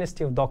the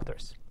dynasty of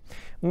doctors.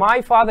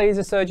 My father is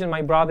a surgeon,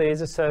 my brother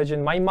is a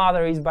surgeon, my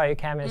mother is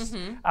biochemist.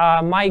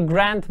 My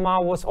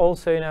grandma was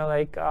also,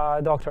 like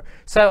a doctor.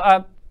 So,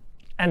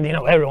 and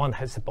everyone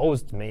has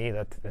supposed me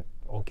that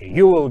okay,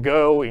 you will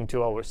go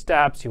into our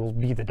steps, you will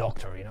be the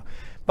doctor,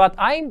 But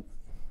I'm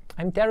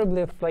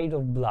terribly afraid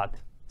of blood,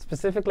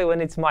 specifically when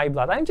it's my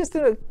blood. I'm just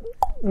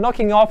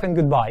knocking off and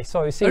goodbye.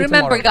 So you see.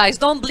 Remember, tomorrow. guys,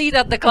 don't bleed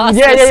at the classes.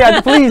 Yeah.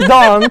 Please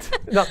don't.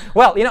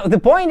 Well, the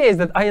point is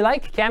that I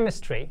like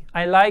chemistry.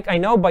 I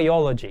know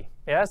biology.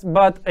 Yes,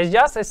 but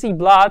as I see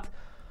blood,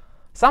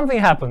 something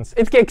happens.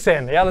 It kicks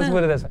in. Yeah, let's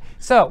put it this way.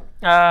 So,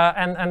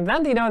 and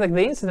then like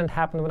the incident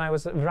happened when I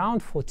was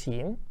around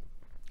 14.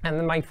 And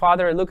then my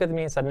father looked at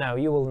me and said, "No,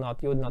 you will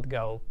not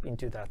go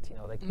into that,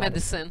 like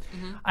medicine."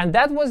 And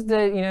that was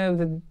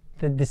the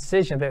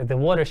decision, the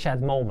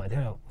watershed moment.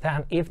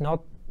 Then if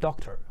not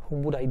doctor, who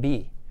would I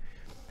be?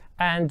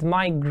 And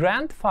my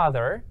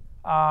grandfather,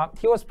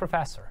 he was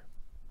professor,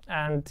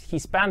 and he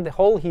spent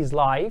his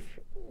life,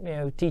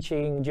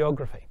 teaching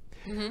geography,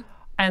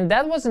 and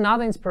that was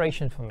another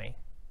inspiration for me.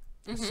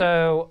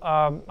 So,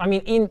 I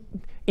mean,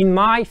 in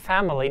my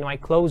family,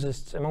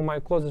 among my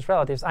closest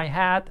relatives, I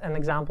had an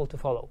example to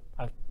follow,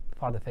 a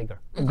father figure,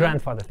 a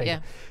grandfather figure. Yeah.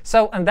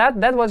 So, and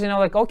that was,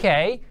 like,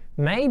 okay,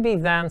 maybe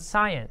then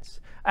science.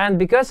 And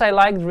because I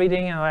liked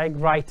reading and I liked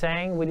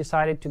writing, we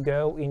decided to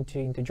go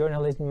into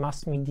journalism,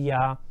 mass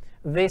media,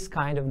 this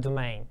kind of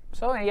domain.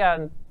 So,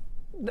 yeah,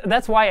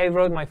 that's why I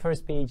wrote my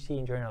first PhD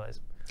in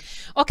journalism.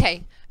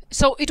 Okay.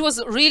 So it was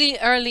really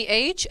early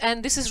age,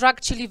 and this is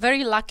actually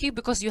very lucky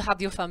because you had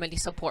your family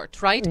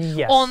support, right?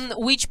 Yes. On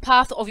which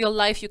path of your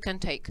life you can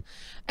take.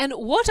 And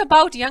what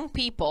about young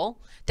people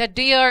that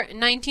they are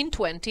 19,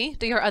 20,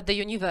 they are at the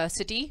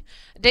university,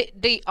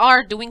 they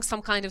are doing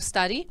some kind of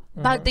study,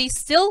 but they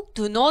still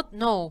do not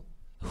know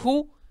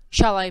who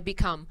shall I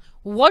become?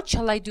 What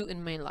shall I do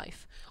in my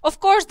life? Of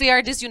course, they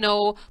are this,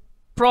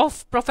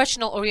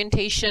 professional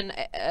orientation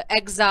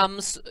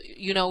exams,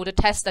 the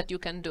tests that you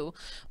can do.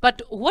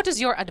 But what is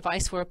your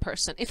advice for a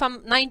person? If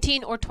I'm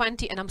 19 or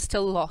 20 and I'm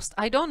still lost,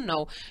 I don't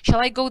know.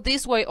 Shall I go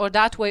this way or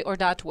that way or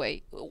that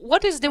way?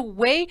 What is the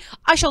way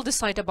I shall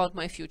decide about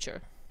my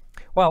future?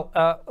 Well,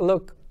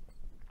 look,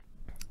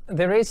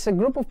 there is a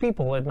group of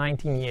people at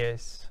 19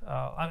 years,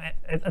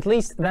 at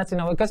least that's,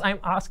 because I'm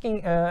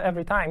asking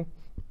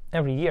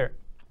every year,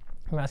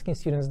 I'm asking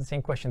students the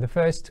same question. The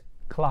first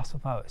class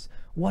of ours,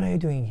 what are you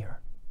doing here?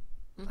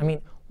 I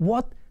mean,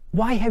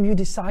 why have you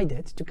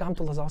decided to come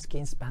to Lazarski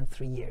and spend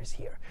 3 years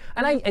here?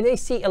 And I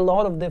see a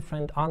lot of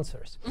different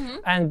answers.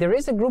 And there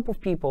is a group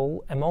of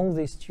people among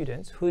these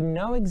students who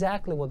know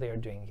exactly what they are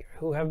doing here,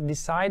 who have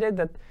decided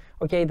that,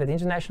 okay, that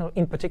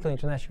in particular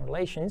international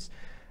relations,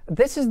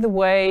 this is the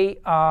way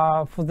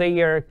for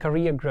their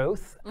career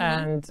growth,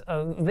 and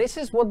this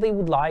is what they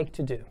would like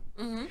to do.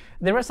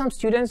 There are some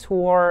students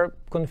who are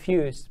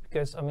confused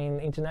because,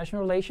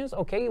 international relations,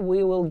 okay,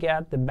 we will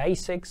get the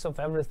basics of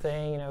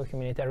everything,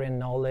 humanitarian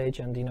knowledge,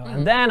 and,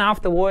 and then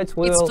afterwards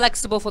we will... It's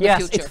flexible for the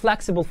future. Yes, it's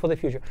flexible for the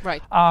future.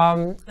 Right.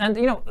 And,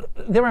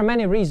 there are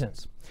many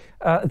reasons.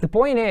 The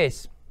point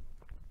is,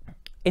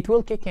 it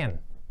will kick in.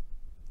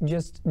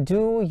 Just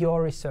do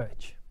your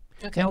research.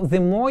 Okay. The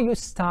more you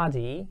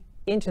study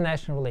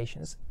international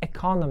relations,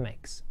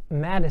 economics,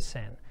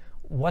 medicine,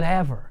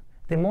 whatever,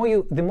 the more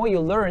you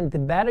learn, the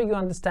better you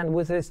understand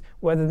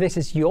whether this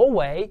is your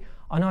way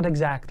or not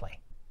exactly.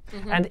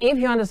 And if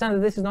you understand that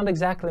this is not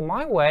exactly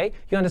my way,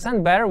 you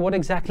understand better what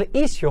exactly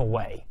is your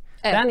way.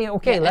 Then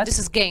okay, this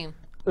is game.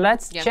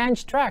 Let's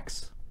change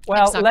tracks.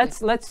 Well,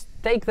 Exactly. let's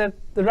take the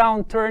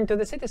round turn to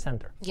the city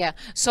center. Yeah,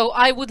 so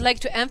I would like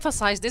to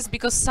emphasize this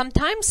because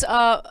sometimes,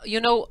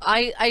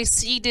 I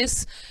see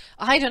this,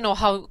 I don't know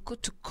how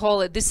to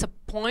call it,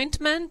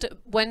 disappointment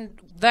when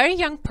very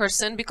young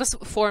person, because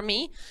for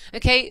me,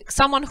 okay,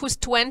 someone who's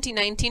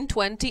 19,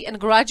 20 and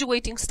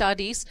graduating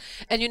studies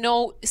and,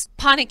 is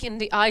panic in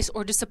the eyes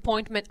or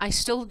disappointment, I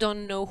still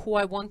don't know who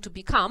I want to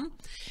become.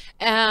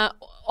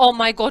 Oh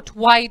my God,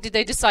 why did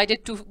I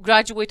decided to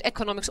graduate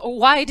economics, or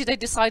why did I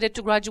decided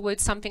to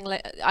graduate something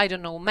like, I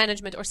don't know,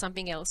 management or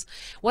something else?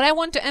 What I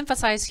want to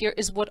emphasize here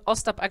is what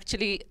Ostap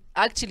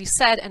actually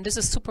said, and this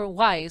is super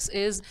wise,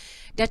 is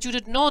that you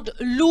did not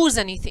lose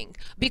anything.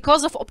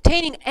 Because of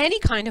obtaining any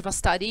kind of a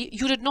study,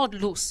 you did not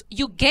lose.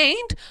 You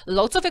gained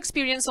lots of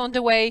experience on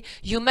the way,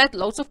 you met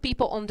lots of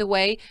people on the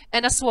way,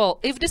 and as well,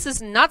 if this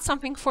is not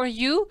something for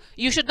you,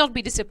 you should not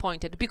be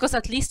disappointed, because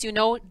at least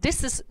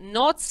this is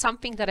not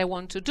something that I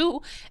want to do,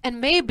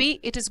 and maybe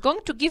it is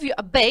going to give you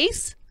a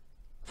base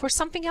for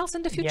something else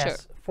in the future.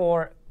 Yes,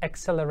 for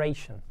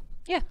acceleration.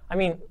 Yeah.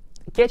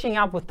 Catching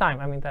up with time.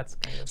 That's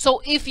kind of...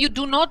 So if you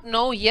do not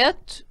know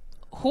yet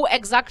who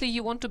exactly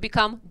you want to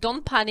become,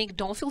 don't panic,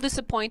 don't feel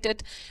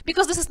disappointed,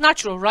 because this is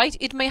natural, right?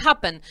 It may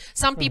happen.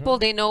 Some people,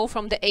 they know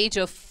from the age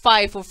of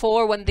 5 or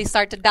 4 when they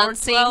started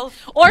dancing,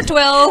 or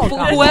 12,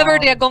 whoever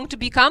they are going to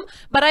become.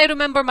 But I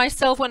remember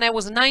myself when I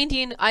was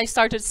 19, I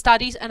started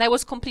studies and I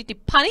was completely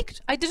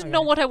panicked. I didn't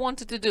know what I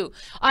wanted to do.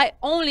 I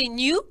only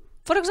knew,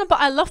 for example,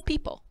 I love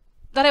people,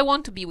 that I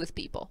want to be with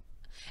people.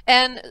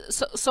 And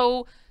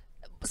so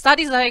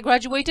studies that I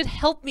graduated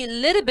helped me a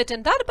little bit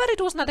in that, but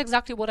it was not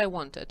exactly what I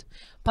wanted.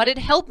 But it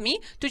helped me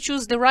to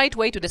choose the right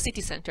way to the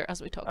city center,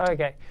 as we talked.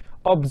 Okay.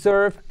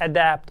 Observe,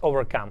 adapt,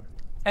 overcome,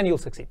 and you'll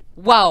succeed.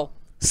 Wow.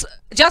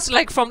 Just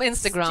like from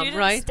Instagram, Students,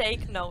 right?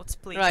 take notes,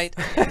 please. Right.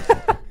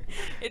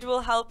 It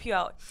will help you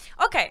out.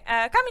 Okay,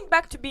 coming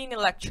back to being a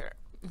lecturer.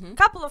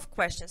 Couple of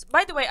questions.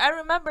 By the way, I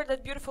remember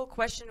that beautiful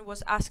question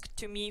was asked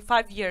to me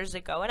 5 years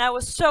ago, and I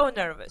was so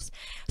nervous.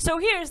 So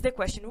here's the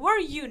question. Were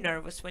you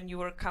nervous when you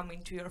were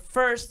coming to your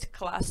first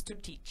class to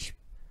teach?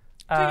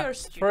 To your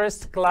students?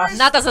 First class.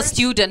 Not as a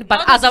student, but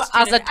Not as a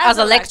student, as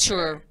a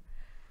lecturer.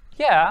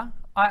 Yeah,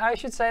 I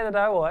should say that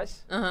I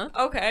was.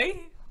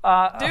 Okay.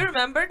 Do you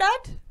remember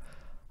that?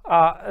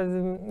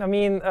 I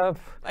mean,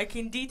 Like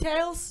in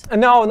details?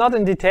 no, not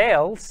in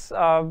details.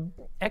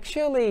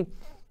 Actually,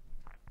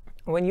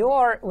 when you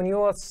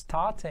are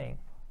starting,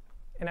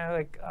 you know,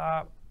 like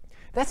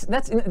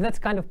that's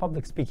kind of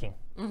public speaking.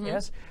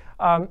 Yes.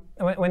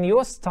 When you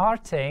are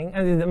starting,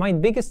 my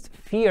biggest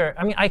fear.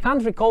 I mean, I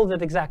can't recall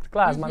that exact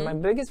class, but my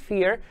biggest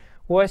fear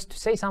was to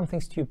say something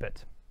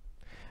stupid.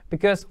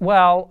 Because,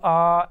 well,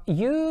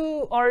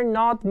 you are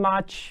not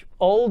much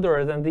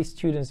older than these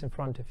students in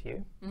front of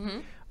you,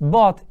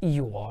 but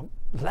you are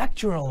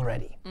lecturer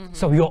already.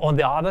 So you're on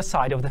the other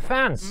side of the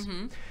fence.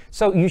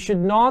 So you should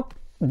not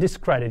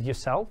discredit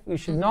yourself. You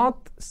should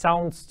not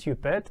sound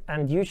stupid,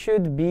 and you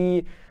should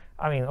be,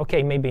 I mean,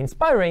 okay, maybe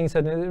inspiring in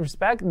certain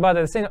respect, but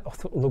at the same time,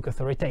 look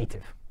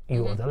authoritative.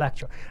 You are the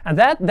lecturer. And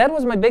that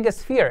was my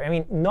biggest fear. I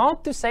mean,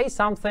 not to say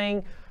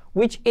something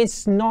which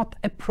is not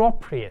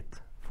appropriate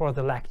for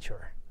the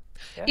lecturer.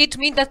 Yeah. It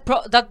means that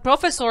that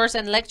professors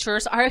and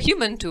lecturers are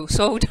human too.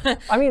 So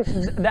I mean,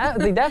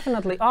 they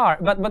definitely are.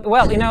 But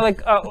well, you know,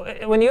 like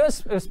when you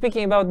were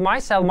speaking about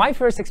myself, my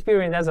first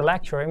experience as a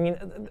lecturer, I mean,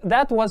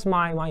 that was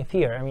my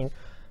fear. I mean,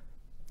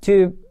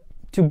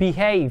 to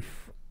behave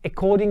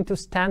according to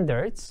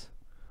standards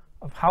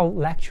of how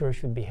lecturers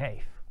should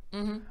behave.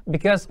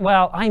 Because,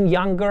 well, I'm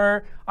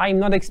younger, I'm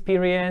not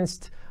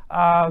experienced,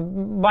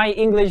 my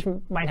English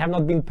might have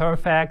not been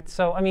perfect.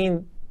 So I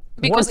mean,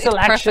 because one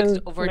selection it's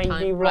perfect over may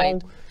time, be wrong.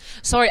 right?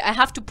 Sorry, I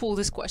have to pull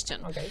this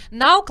question. Okay.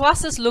 Now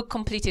classes look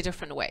completely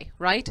different way,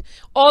 right?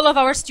 All of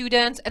our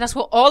students and as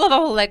well all of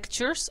our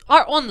lectures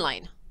are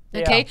online.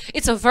 Okay, Yeah.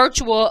 it's a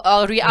virtual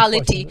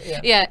reality.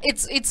 Unfortunately, Yeah,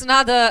 it's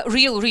not a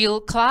real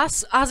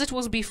class as it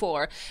was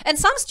before. And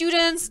some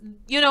students,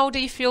 you know,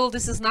 they feel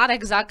this is not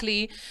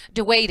exactly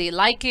the way they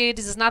like it.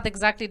 This is not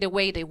exactly the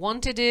way they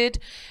wanted it.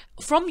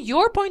 From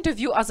your point of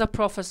view as a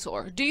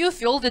professor, do you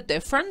feel the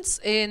difference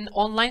in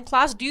online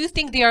class? Do you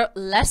think they are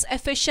less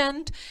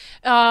efficient?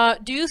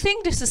 Do you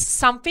think this is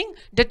something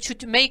that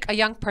should make a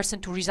young person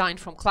to resign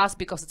from class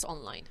because it's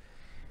online?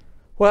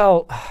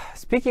 Well,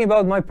 speaking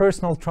about my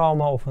personal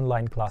trauma of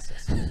online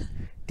classes,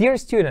 dear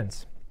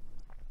students,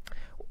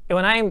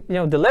 when I'm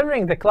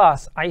delivering the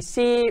class, I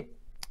see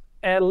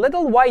a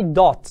little white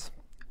dot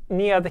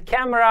near the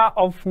camera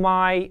of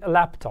my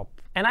laptop,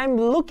 and I'm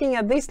looking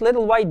at these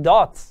little white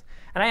dots,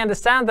 and I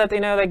understand that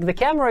like the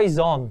camera is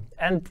on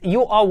and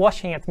you are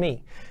watching at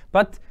me,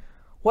 but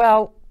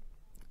well,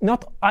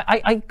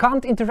 I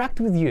can't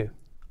interact with you.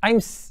 I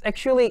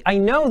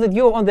know that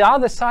you're on the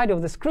other side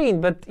of the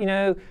screen, but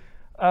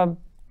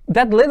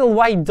that little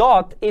white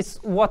dot is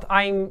what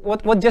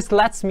just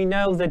lets me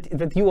know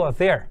that you are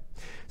there.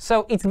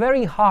 So it's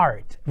very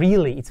hard,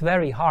 really, it's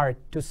very hard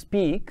to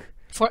speak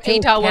for to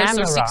 8 hours or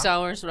camera 6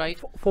 hours, right?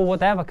 For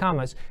whatever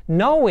comes,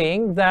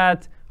 knowing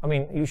that, I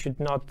mean, you should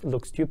not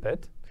look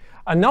stupid,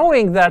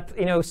 knowing that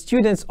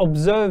students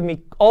observe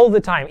me all the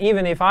time,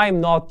 even if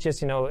I'm not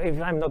just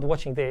if I'm not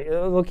watching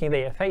looking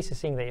their faces,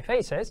 seeing their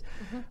faces,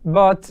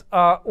 but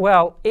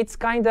well, it's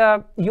kind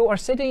of, you are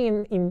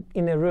sitting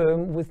in a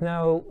room with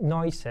no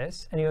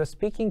noises and you're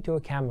speaking to a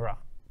camera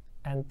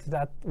and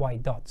that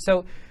white dot.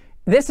 So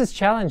this is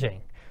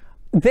challenging.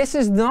 This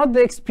is not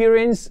the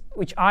experience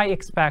which I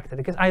expected,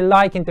 because I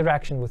like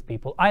interaction with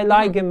people. I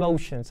like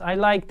emotions. I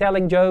like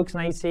telling jokes,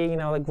 and I see,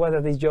 like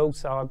whether these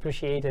jokes are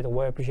appreciated or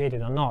were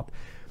appreciated or not.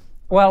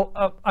 Well,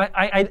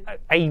 I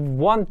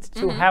want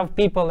to have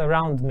people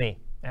around me.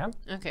 Yeah.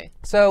 Okay.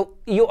 So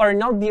you are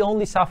not the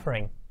only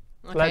suffering.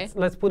 Okay.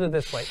 Let's put it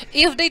this way.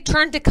 If they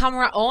turned the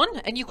camera on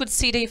and you could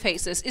see their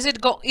faces, is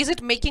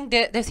it making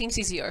the things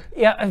easier?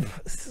 Yeah,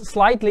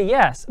 slightly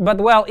yes, but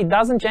well, it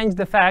doesn't change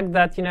the fact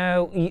that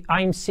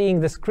I'm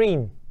seeing the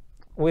screen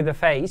with a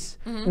face,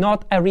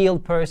 not a real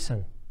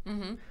person,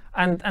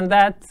 and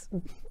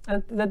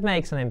that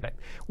makes an impact.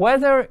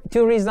 Whether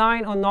to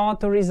resign or not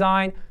to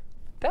resign,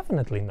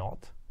 definitely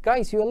not.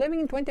 Guys, you are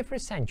living in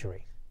 21st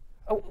century.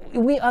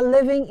 We are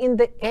living in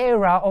the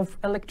era of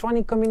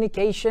electronic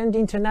communication, the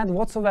internet,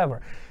 whatsoever.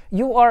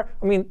 You're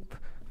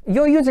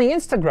using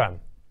Instagram.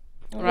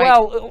 Right.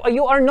 Well,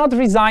 you are not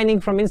resigning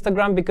from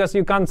Instagram because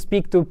you can't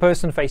speak to a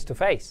person face to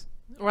face.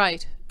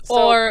 Right.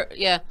 Or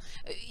yeah,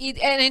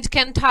 and it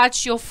can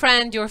touch your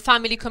friend, your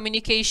family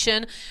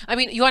communication. I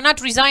mean, you are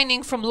not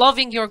resigning from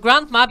loving your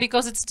grandma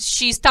because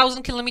she's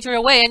 1,000 kilometers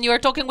away and you are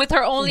talking with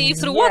her only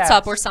through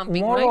WhatsApp or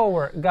something,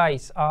 Moreover,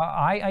 guys,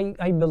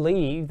 I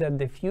believe that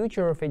the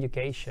future of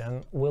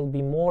education will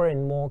be more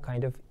and more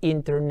kind of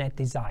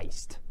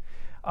internetized.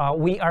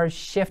 We are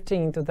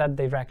shifting into that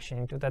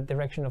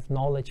direction of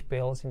knowledge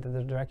pills, into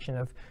the direction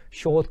of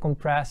short,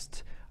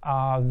 compressed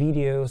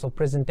videos or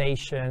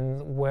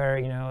presentation where,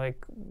 you know,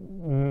 like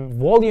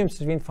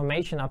volumes of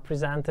information are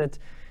presented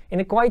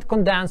in a quite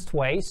condensed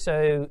way,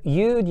 so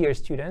you, dear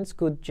students,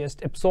 could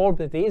just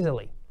absorb it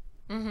easily.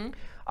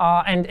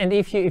 And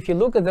if you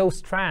look at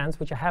those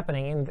trends which are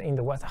happening in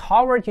the West,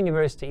 Harvard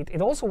University,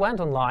 it also went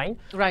online,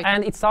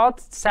 and it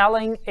started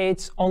selling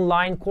its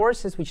online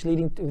courses, which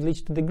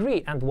leads to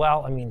degree. And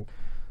well, I mean,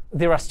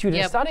 there are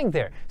students studying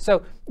there.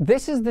 So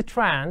this is the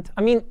trend.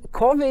 I mean,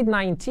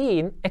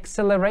 COVID-19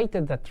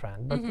 accelerated that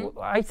trend, but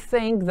I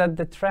think that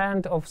the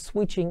trend of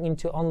switching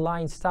into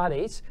online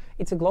studies,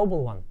 it's a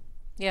global one.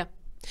 Yeah.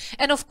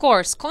 And of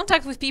course,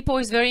 contact with people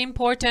is very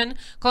important.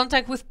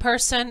 Contact with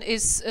person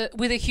is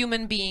with a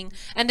human being,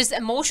 and this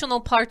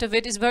emotional part of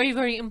it is very,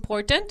 very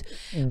important.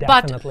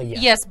 Definitely,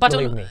 but, yes. But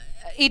believe me.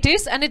 It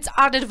is, and it's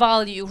added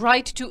value,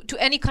 right, to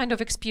any kind of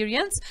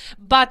experience.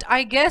 But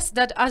I guess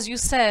that, as you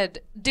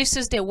said, this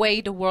is the way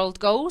the world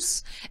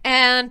goes,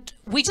 and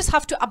we just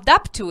have to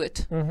adapt to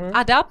it,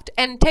 adapt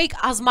and take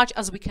as much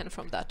as we can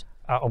from that.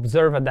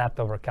 Observe, adapt,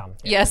 overcome.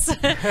 Yeah. Yes.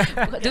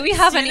 Do we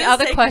have any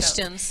other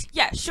questions?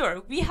 Yeah,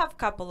 sure. We have a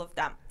couple of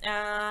them.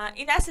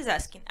 Ines is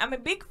asking, I'm a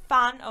big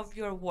fan of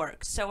your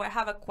work, so I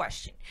have a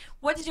question.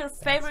 What is your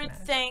favorite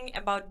thing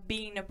about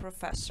being a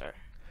professor?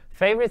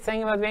 Favorite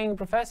thing about being a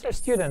professor?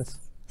 Students.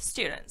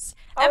 Students.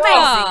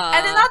 Amazing.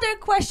 And another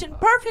question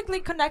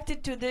perfectly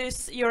connected to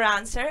this, your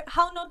answer.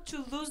 How not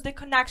to lose the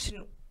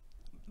connection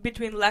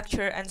between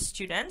lecturer and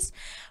students?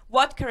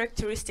 What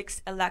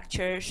characteristics a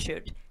lecturer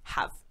should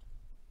have?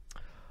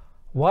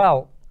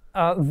 Well,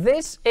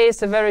 this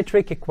is a very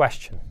tricky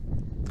question,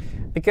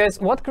 because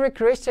what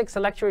characteristics a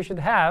lecturer should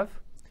have,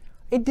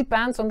 it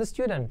depends on the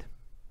student.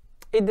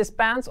 It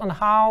depends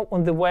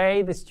on the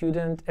way the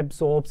student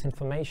absorbs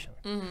information.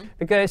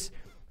 Because,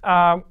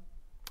 I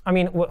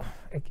mean,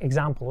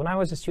 example, when I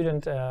was a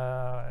student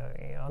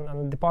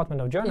on the Department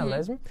of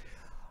Journalism,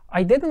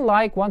 I didn't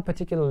like one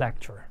particular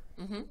lecturer.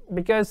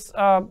 Because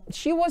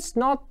she was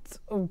not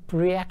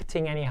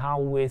reacting anyhow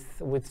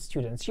with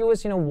students. She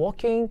was, you know,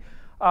 walking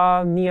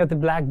near the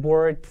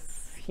blackboard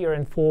here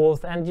and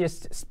forth and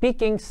just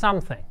speaking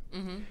something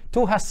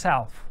to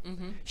herself.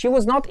 She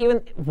was not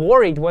even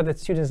worried whether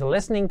students are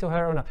listening to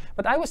her or not.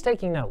 But I was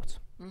taking notes.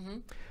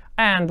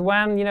 And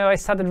when, you know, I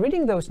started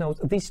reading those notes,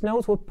 these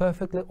notes were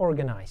perfectly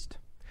organized.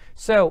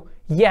 So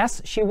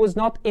yes, she was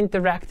not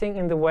interacting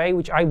in the way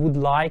which I would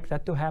like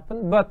that to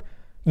happen, but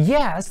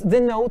yes,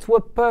 the notes were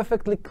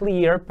perfectly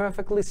clear,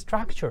 perfectly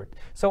structured.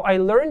 So I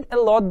learned a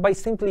lot by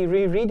simply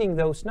rereading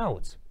those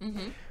notes.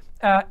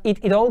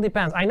 It all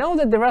depends. I know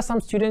that there are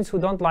some students who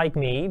don't like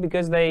me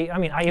because I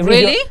mean,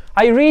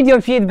 I read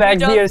your feedback,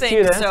 dear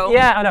students. So.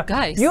 Yeah, I know.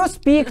 Guys. You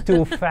speak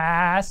too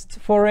fast,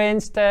 for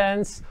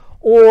instance,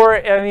 or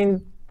I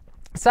mean,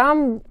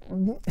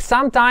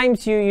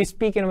 sometimes you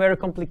speak in a very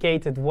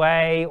complicated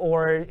way,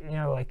 or you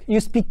know, like you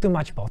speak too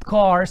much about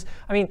cars.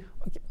 I mean,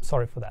 okay,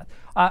 sorry for that.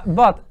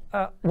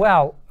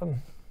 Well,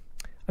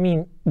 I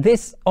mean,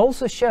 this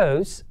also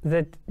shows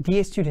that,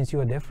 dear students, you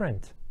are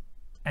different.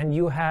 And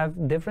you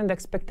have different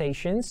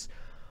expectations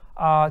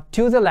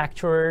to the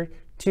lecturer,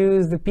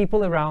 to the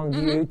people around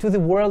you, to the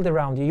world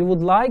around you. You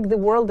would like the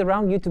world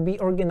around you to be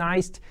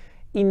organized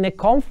in a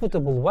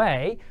comfortable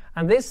way.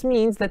 And this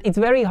means that it's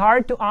very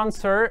hard to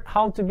answer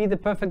how to be the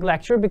perfect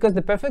lecturer, because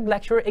the perfect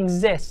lecturer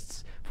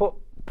exists for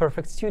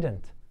perfect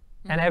student.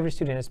 And every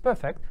student is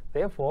perfect.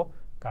 Therefore,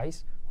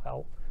 guys,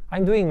 well,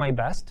 I'm doing my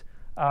best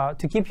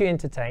to keep you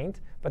entertained.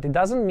 But it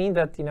doesn't mean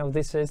that, you know,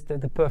 this is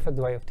the perfect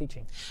way of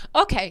teaching.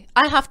 Okay,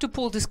 I have to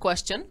pull this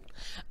question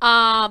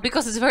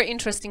because it's a very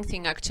interesting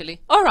thing,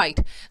 actually. All right,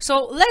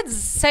 so let's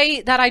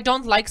say that I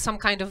don't like some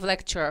kind of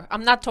lecture.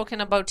 I'm not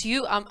talking about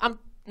you. I'm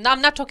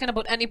not talking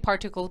about any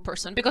particular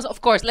person, because,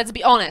 of course, let's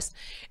be honest.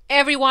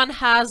 Everyone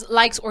has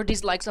likes or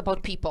dislikes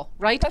about people,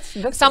 right?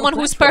 That's someone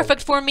who's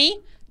perfect for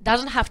me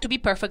doesn't have to be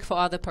perfect for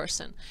other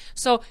person.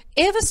 So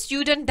if a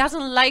student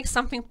doesn't like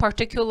something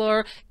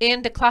particular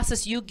in the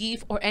classes you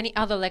give or any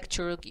other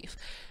lecturer give,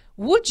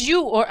 would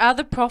you or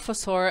other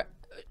professor,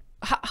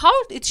 how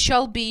it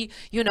shall be,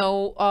 you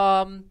know,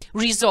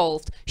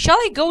 resolved? Shall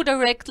I go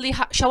directly,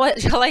 shall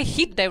I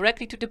hit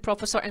directly to the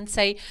professor and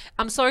say,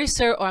 I'm sorry,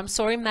 sir, or I'm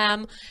sorry,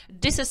 ma'am,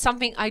 this is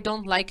something I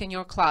don't like in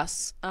your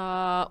class.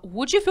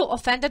 Would you feel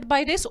offended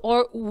by this,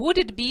 or would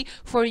it be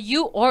for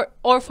you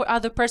or for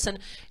other person?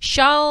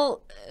 Shall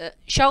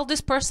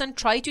this person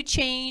try to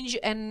change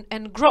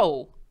and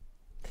grow?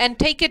 And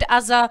take it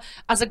as a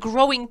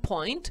growing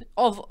point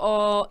of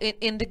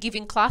in the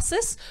giving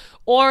classes,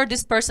 or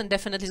this person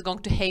definitely is going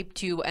to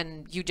hate you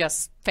and you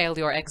just fail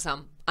your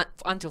exam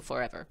until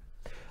forever?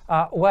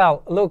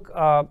 Well, look,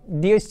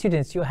 dear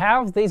students, you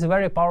have this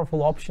very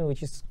powerful option,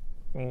 which is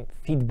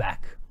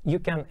feedback. You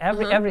can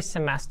every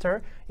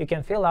semester you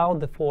can fill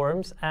out the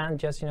forms and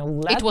just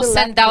let it was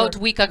sent out a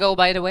week ago,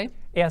 by the way.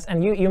 Yes,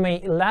 and you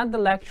may let the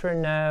lecturer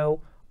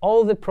know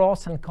all the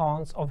pros and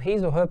cons of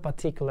his or her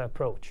particular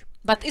approach.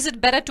 But is it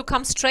better to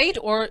come straight,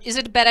 or is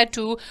it better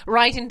to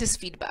write in this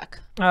feedback?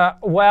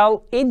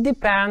 Well, it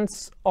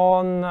depends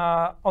on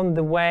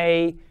the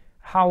way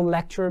how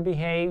lecturer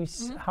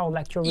behaves, how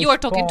lecturer responds. You are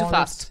talking too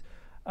fast.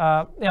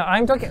 Yeah,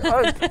 I'm talking.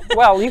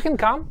 Well, you can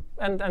come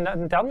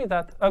and tell me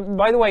that.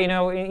 By the way,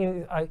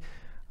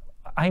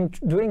 I'm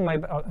doing my.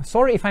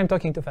 Sorry if I'm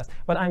talking too fast,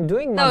 but I'm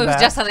doing my best. No,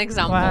 it's just an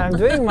example. I'm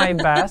doing my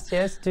best,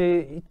 yes,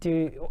 to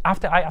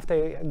after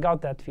I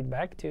got that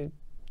feedback to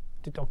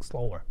talk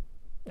slower.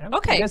 Yeah?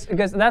 Okay.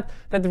 Because that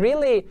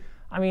really,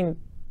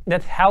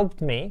 that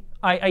helped me.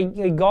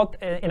 I got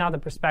another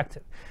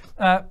perspective,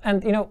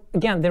 and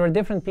again, there are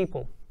different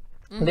people.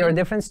 There are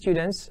different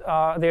students.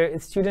 There are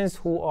students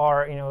who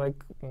are,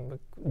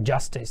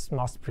 justice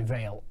must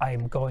prevail.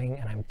 I'm going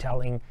and I'm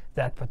telling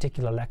that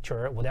particular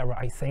lecturer whatever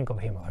I think of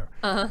him or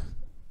her.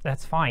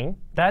 That's fine.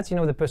 That's,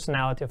 the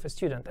personality of a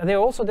student. And there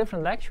are also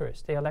different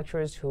lecturers. There are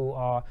lecturers who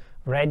are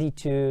ready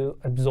to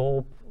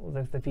absorb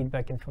the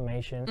feedback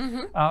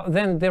information.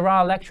 Then there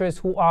are lecturers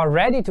who are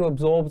ready to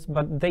absorb,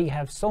 but they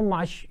have so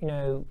much,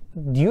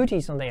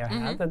 duties on their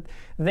head that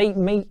they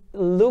may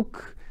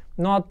look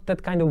not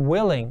that kind of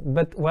willing,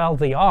 but well,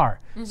 they are.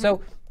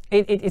 So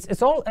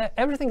it's all,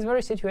 everything's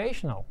very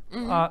situational.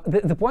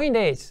 The point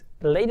is,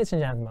 ladies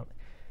and gentlemen,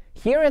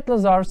 here at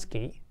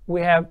Lazarski,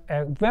 we have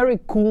a very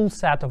cool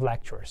set of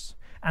lecturers,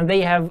 and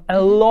they have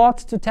a lot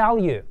to tell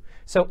you.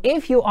 So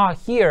if you are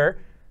here,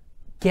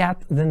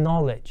 get the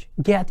knowledge,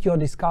 get your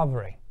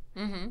discovery.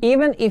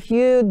 Even if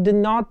you do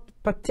not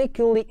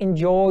particularly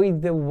enjoy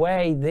the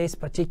way this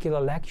particular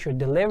lecturer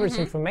delivers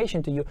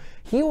information to you,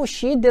 he or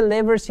she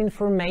delivers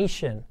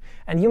information,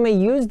 and you may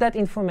use that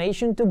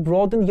information to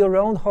broaden your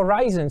own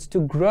horizons,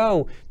 to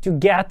grow, to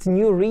get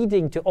new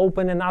reading, to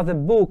open another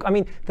book.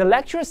 The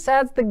lecturer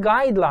sets the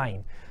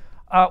guideline.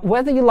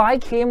 Whether you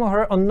like him or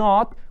her or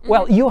not,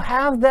 well, you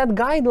have that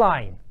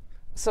guideline,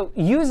 so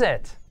use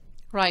it.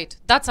 Right,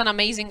 that's an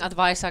amazing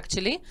advice,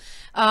 actually.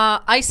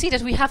 I see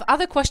that we have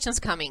other questions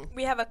coming.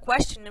 We have a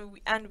question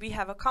and we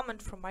have a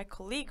comment from my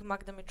colleague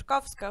Magda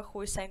Miczkowska,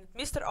 who is saying,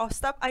 Mr.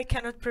 Ostap, I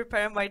cannot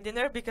prepare my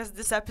dinner because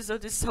this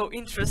episode is so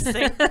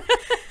interesting.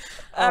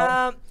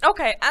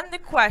 Okay, and the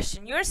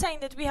question, you're saying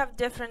that we have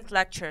different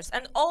lectures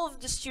and all of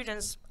the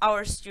students,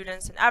 our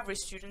students and every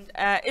student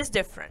is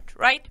different,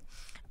 right?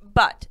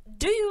 But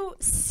do you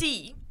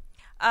see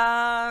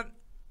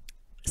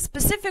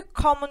specific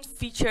common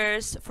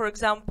features, for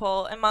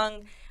example,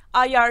 among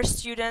IR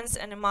students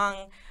and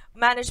among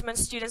management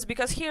students?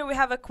 Because here we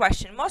have a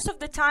question. Most of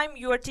the time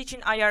you are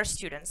teaching IR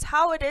students.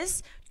 How it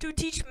is to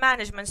teach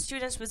management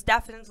students with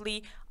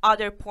definitely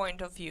other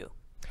point of view?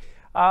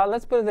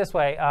 Let's put it this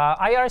way.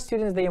 IR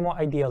students, they are more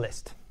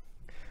idealist.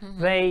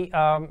 They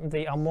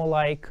are more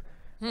like,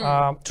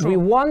 we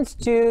want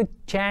to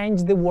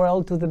change the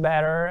world to the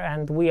better,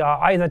 and we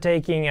are either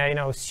taking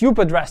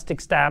super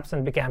drastic steps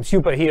and become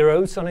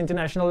superheroes on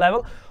international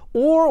level,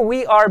 or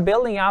we are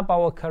building up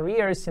our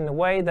careers in a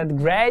way that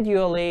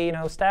gradually,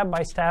 step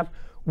by step,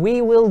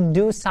 we will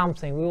do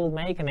something, we will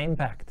make an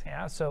impact.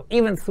 Yeah, so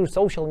even through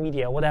social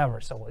media, whatever.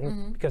 So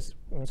because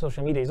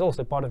social media is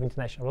also part of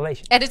international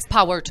relations, and it's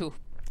power too.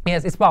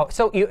 Yes, it's power.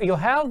 So you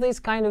have this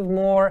kind of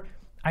more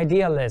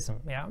idealism,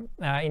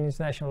 in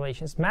international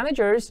relations.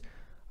 Managers,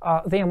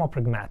 they are more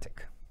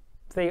pragmatic.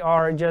 They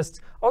are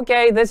just,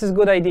 okay, this is a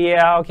good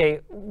idea. Okay,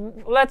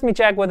 let me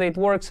check whether it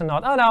works or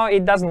not. Oh no,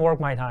 it doesn't work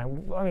my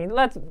time.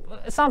 Let's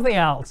something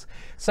else.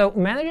 So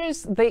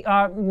managers, they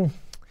are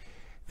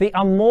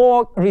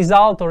more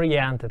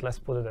result-oriented. Let's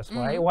put it this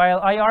way.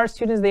 While IR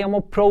students, they are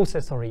more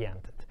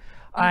process-oriented.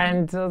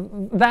 And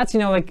that's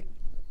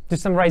to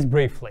summarize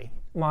briefly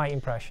my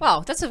impression.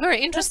 Wow, that's a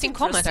very interesting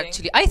comment.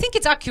 Actually, I think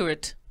it's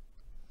accurate.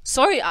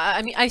 Sorry,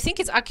 I think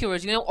it's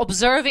accurate.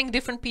 Observing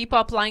different people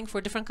applying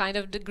for different kind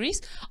of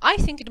degrees, I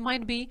think it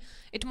might be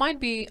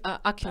accurate.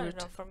 I don't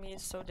know, for me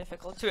it's so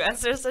difficult to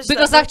answer such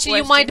because actually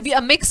you might be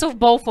a mix of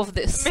both of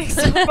this. Mix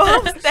of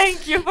both.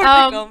 Thank you for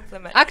the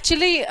compliment.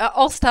 Actually,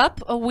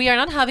 Ostap, we are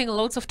not having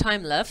loads of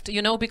time left,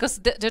 because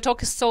the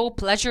talk is so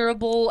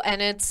pleasurable, and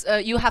it's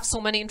you have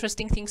so many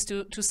interesting things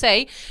to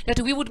say that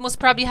we would most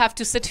probably have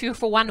to sit here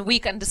for 1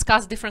 week and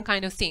discuss different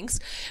kind of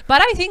things.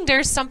 But I think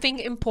there's something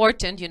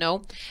important.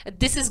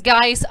 This is,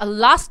 guys, a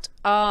last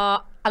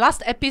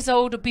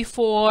episode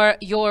before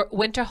your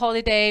winter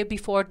holiday,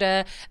 before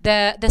the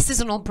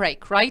seasonal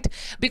break, right?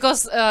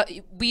 Because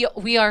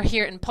we are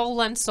here in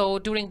Poland, so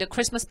during the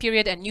Christmas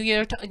period and New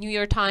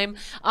Year time,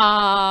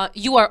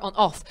 you are on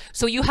off.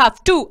 So you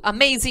have 2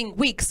 amazing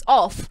weeks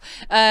off.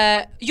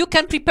 You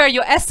can prepare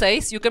your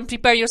essays, you can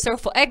prepare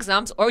yourself for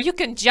exams, or you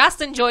can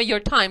just enjoy your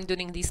time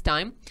during this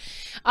time.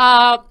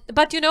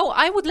 But you know,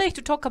 I would like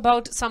to talk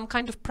about some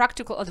kind of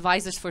practical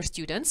advices for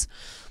students.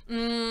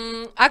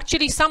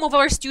 Actually, some of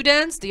our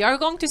students, they are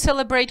going to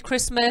celebrate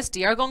Christmas,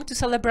 they are going to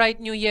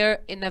celebrate New Year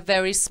in a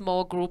very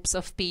small groups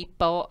of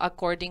people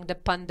according to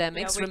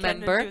pandemics, we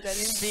remember? cannot do that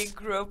in big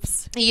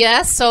groups.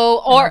 Yes,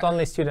 so or Not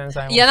only students.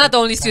 yeah, not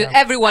only students,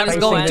 everyone is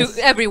going to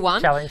facing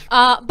everyone. challenge.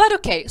 But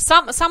okay,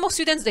 some of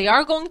students, they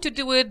are going to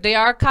do it. They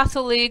are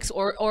Catholics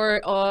or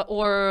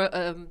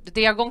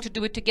they are going to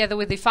do it together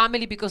with the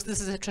family because this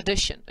is a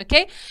tradition.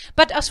 Okay,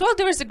 but as well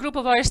there is a group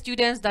of our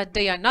students that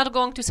they are not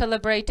going to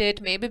celebrate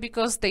it, maybe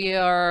because they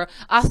are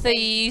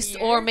atheists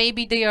or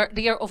maybe they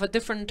are of a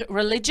different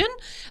religion,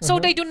 so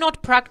they do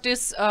not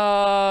practice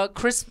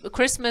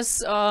Christmas.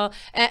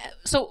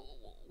 So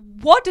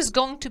what is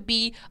going to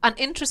be an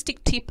interesting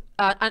tip,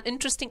 an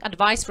interesting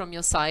advice from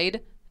your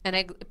side? And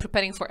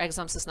preparing for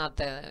exams is not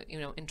the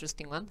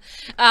interesting one.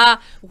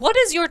 What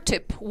is your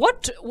tip?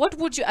 What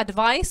would you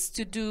advise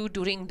to do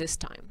during this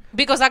time?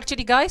 Because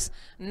actually, guys,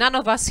 none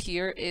of us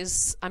here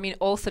is. I mean,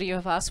 all three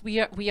of us.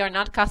 We are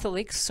not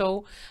Catholics,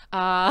 so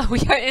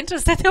we are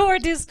interested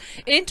in these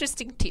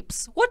interesting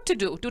tips. What to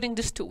do during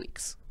these 2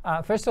 weeks?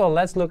 First of all,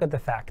 let's look at the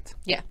fact.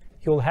 Yeah,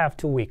 You'll have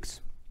 2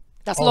 weeks.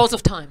 that's lots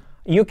of time.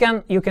 You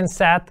can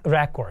set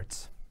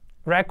records.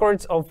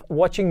 Records of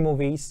watching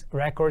movies,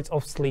 records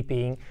of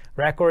sleeping,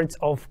 records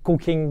of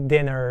cooking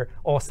dinner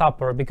or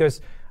supper, because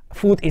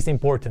food is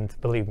important,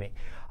 believe me.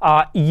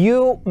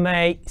 You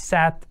may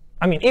set,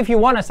 I mean, if you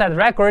want to set a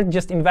record,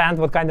 just invent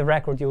what kind of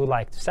record you would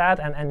like to set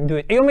and do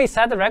it. You may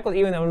set a record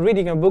even on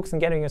reading your books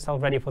and getting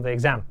yourself ready for the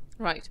exam.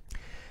 Right.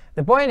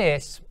 The point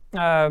is,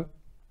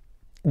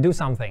 do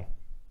something,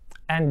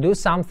 and do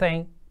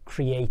something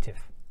creative.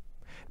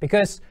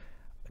 Because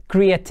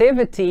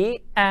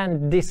creativity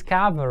and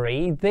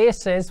discovery,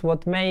 this is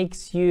what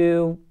makes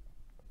you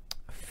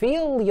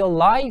fill your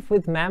life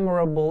with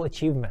memorable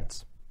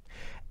achievements.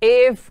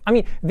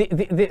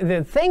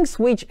 The things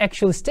which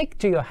actually stick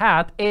to your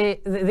head,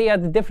 they are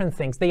the different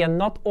things. They are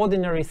not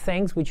ordinary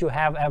things which you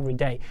have every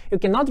day. You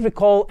cannot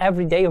recall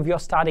every day of your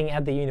studying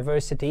at the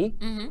university,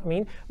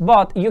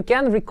 but you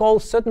can recall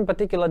certain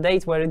particular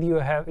dates where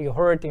you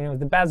heard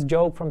the best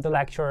joke from the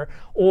lecturer,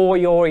 or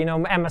your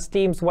MS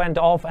Teams went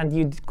off and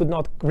you could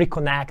not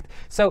reconnect.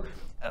 So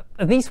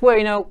these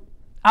were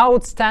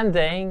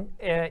outstanding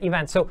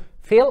events. So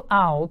fill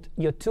out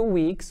your 2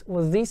 weeks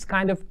with these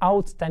kind of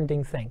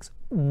outstanding things.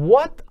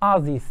 What are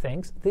these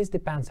things? This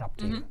depends up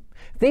to you.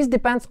 This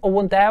depends on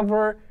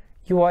whatever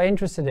you are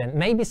interested in.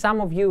 Maybe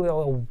some of you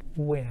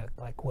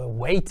were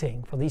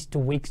waiting for these 2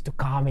 weeks to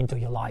come into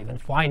your life,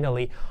 and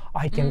finally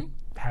I can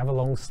have a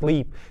long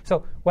sleep.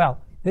 So,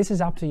 well, this is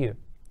up to you.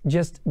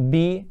 Just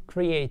be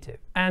creative.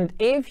 And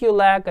if you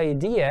lack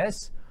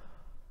ideas,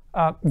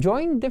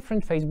 join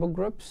different Facebook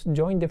groups,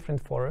 join different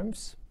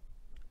forums,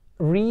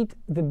 read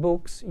the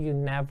books you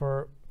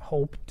never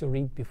hoped to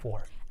read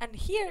before. And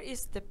here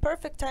is the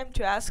perfect time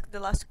to ask the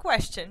last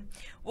question.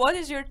 What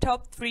is your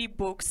top 3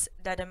 books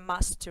that are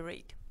must to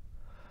read?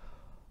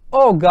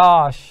 Oh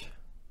gosh.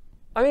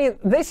 I mean,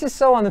 this is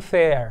so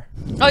unfair.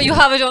 Oh, you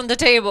have it on the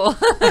table.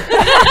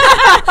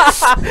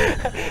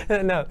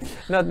 No,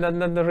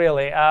 not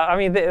really. I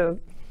mean,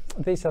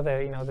 these are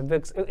the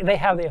books. They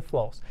have their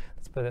flaws.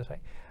 Let's put it this way.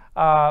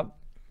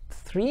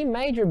 3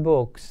 major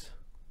books.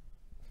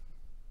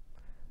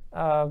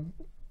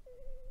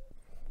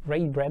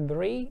 Ray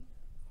Bradbury,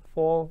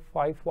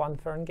 451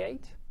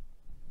 Fahrenheit,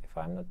 if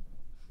I'm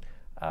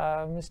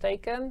not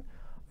mistaken.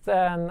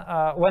 Then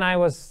when I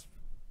was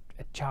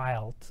a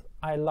child,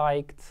 I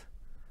liked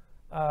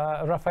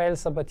Raphael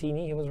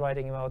Sabatini. He was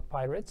writing about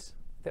pirates,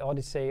 the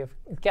Odyssey of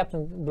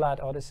Captain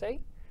Blood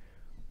Odyssey.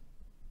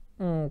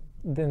 Then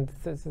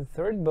the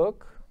third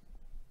book,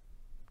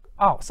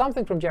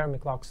 something from Jeremy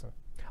Clarkson.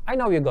 I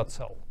Know You Got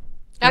Soul.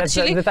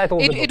 Actually, the title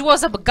of the book. It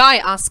was a guy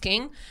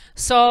asking.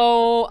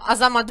 So,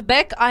 Azamat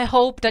Bek, I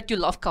hope that you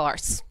love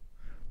cars.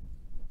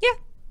 Yeah.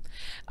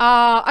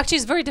 Actually,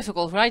 it's very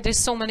difficult, right? There's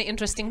so many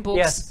interesting books.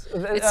 Yes.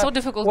 It's so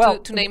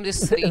difficult to name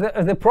these 3.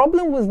 The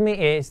problem with me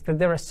is that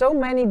there are so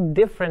many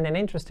different and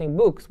interesting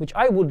books which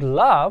I would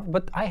love,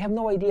 but I have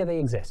no idea they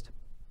exist.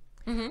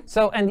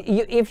 So, and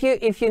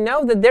if you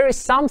know that there is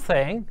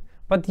something,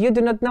 but you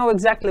do not know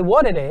exactly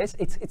what it is,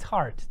 it's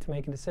hard to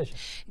make a decision.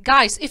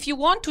 Guys, if you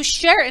want to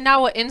share in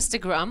our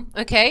Instagram,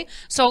 okay,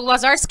 so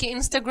Lazarski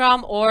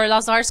Instagram or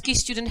Lazarski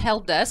Student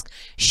Help Desk,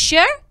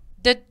 share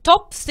the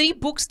top 3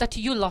 books that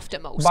you love the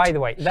most. By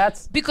the way,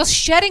 that's... Because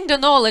sharing the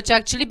knowledge,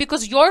 actually,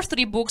 because your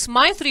 3 books,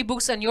 my 3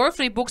 books, and your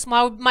 3 books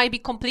might be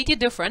completely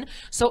different.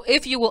 So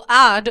if you will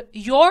add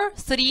your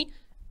 3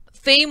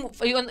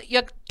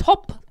 your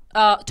top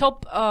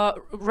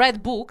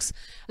read books,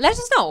 let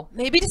us know.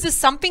 Maybe this is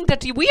something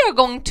that we are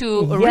going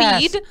to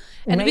read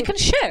and we can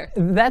share.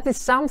 That is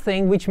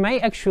something which may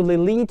actually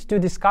lead to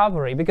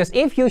discovery, because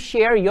if you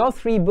share your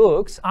 3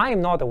 books, I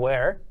am not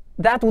aware,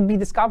 that would be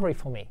discovery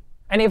for me.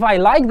 And if I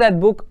like that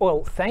book,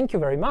 well, thank you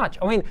very much.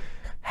 I mean,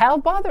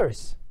 help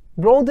others,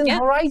 broaden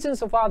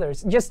horizons of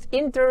others, just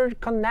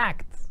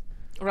interconnect.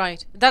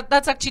 Right.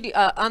 That's actually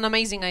an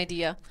amazing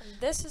idea. And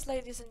this is,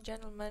 ladies and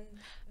gentlemen,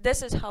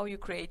 this is how you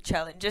create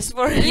challenges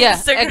for Yeah,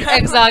 Instagram.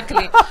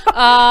 exactly.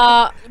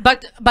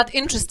 But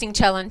interesting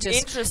challenges.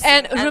 Interesting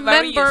And and very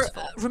remember,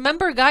 useful.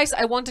 remember, guys,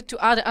 I wanted to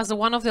add as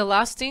one of the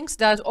last things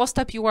that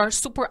Ostap, you are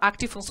super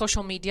active on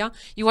social media.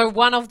 You are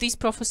one of these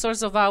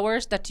professors of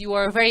ours that you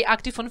are very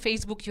active on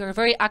Facebook. You are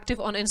very active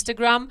on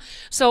Instagram.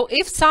 So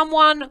if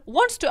someone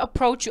wants to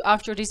approach you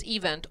after this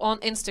event on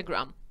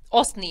Instagram,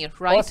 Kushnir,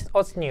 right?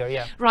 Kushnir,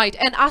 yeah. Right,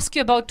 and ask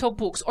you about top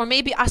books, or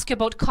maybe ask you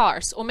about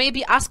cars, or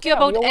maybe ask you Yeah,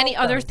 about you're any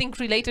other welcome. thing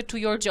related to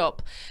your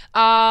job.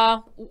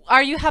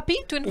 Are you happy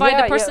to invite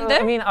the person there?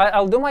 I mean,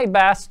 I'll do my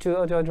best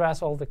to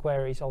address all the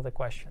queries, all the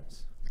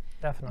questions.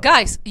 Definitely.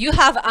 Guys, you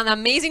have an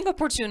amazing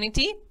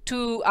opportunity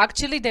to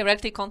actually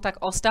directly contact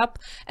Ostap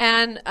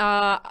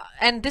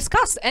and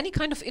discuss any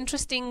kind of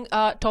interesting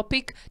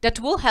topic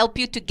that will help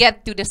you to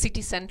get to the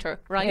city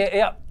center, right?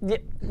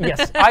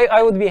 Yes,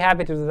 I would be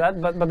happy to do that.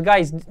 But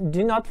guys,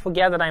 do not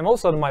forget that I'm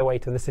also on my way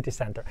to the city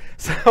center.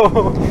 So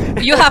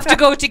You have to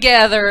go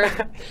together.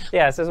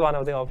 yes, it's one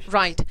of the options.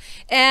 Right.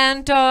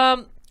 And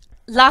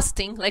last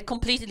thing, like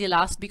completely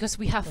last, because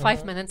we have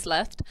 5 minutes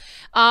left.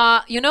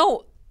 You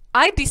know,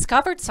 I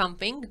discovered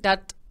something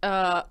that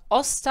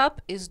Ostap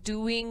is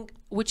doing,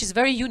 which is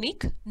very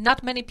unique.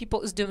 Not many people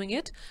is doing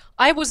it.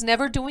 I was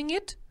never doing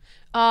it.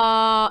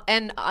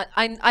 And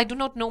I do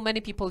not know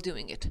many people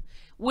doing it.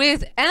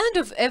 With end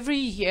of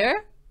every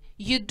year,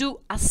 you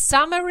do a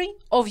summary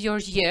of your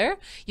year.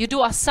 You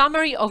do a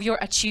summary of your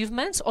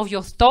achievements, of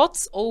your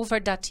thoughts over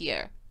that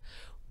year.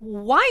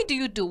 Why do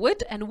you do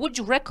it? And would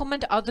you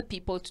recommend other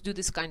people to do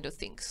this kind of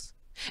things?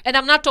 And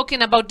I'm not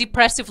talking about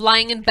depressive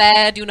lying in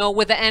bed, you know,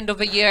 with the end of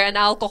a year and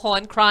alcohol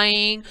and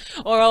crying,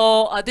 or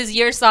oh, this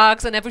year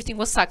sucks and everything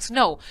was sucks.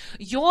 No,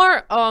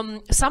 your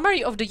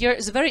summary of the year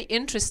is very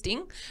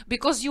interesting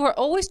because you are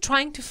always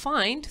trying to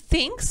find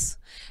things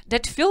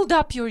that filled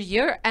up your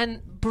year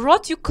and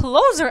brought you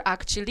closer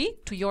actually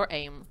to your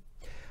aim.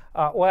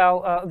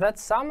 That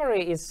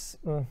summary is...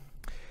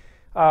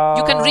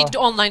 you can read it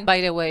online,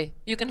 by the way.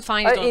 You can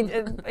find it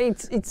on...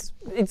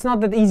 it's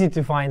not that easy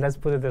to find, let's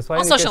put it this way.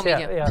 On social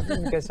media. Yeah,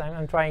 because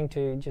I'm trying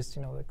to just,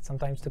 you know, like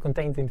sometimes to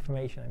contain the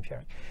information I'm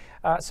sharing.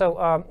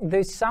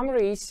 The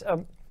summaries,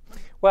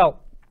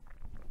 well,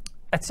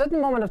 at a certain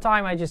moment of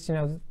time, I just, you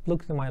know,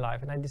 looked at my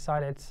life and I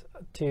decided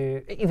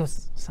to, it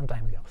was some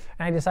time ago,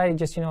 and I decided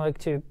just, you know, like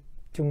to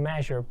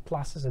measure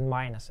pluses and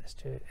minuses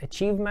to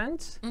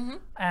achievements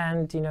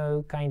and, you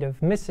know, kind of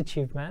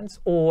misachievements,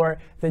 or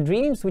the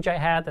dreams which I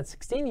had at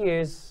 16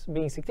 years,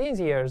 being 16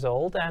 years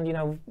old, and, you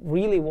know,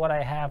 really what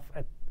I have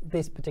at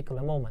this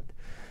particular moment.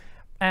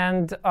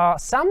 And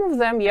some of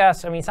them,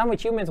 yes, I mean, some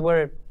achievements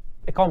were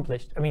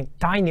accomplished, I mean,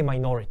 tiny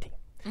minority.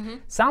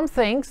 Some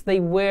things, they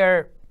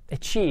were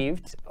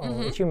achieved, or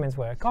achievements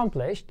were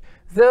accomplished,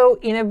 though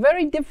in a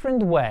very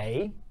different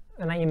way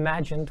than I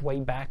imagined way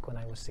back when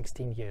I was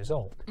 16 years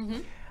old.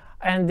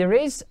 And there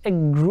is a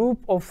group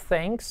of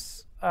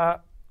things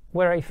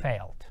where I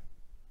failed.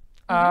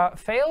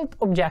 Failed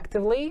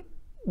objectively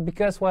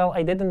because, well,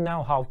 I didn't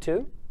know how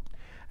to,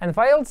 and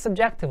failed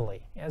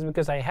subjectively, yes,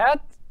 because I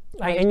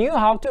knew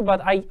how to, but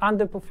I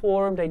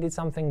underperformed, I did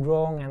something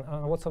wrong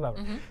and whatsoever.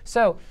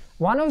 So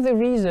one of the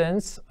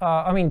reasons,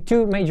 I mean,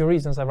 two major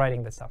reasons I'm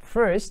writing this stuff.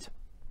 First,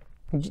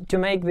 to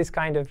make this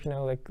kind of, you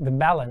know, like the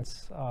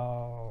balance,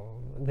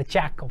 the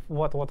check of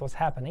what was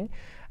happening,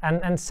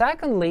 and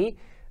secondly,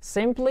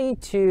 simply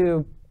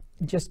to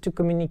just to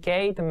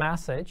communicate a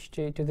message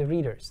to the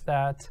readers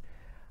that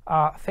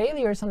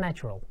failures are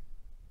natural.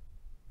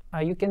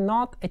 You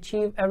cannot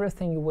achieve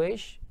everything you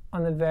wish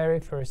on the very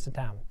first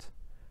attempt.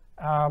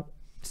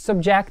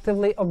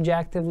 Subjectively,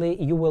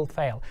 objectively, you will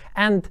fail,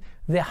 and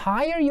the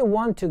higher you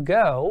want to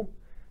go,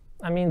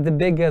 I mean, the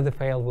bigger the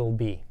fail will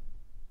be.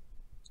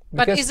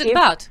 But is it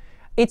bad?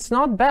 It's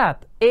not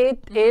bad. It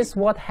is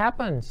what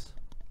happens.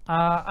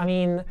 I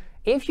mean,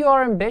 if you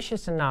are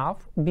ambitious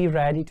enough, be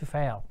ready to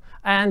fail.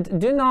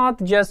 And do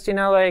not just, you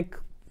know, like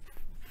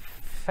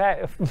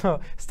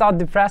start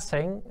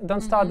depressing. Don't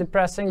start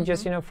depressing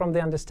just, you know, from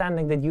the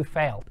understanding that you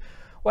failed.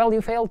 Well,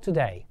 you failed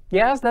today.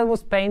 Yes, that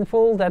was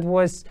painful. That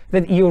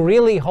you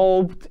really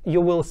hoped you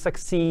will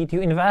succeed.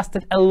 You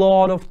invested a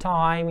lot of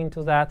time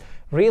into that.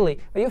 Really,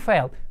 but you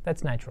failed.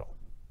 That's natural.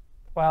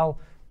 Well,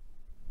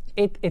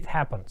 it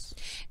happens.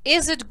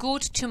 Is it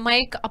good to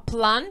make a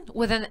plan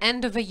with an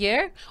end of a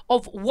year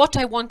of what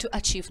I want to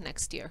achieve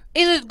next year?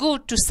 Is it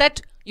good to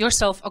set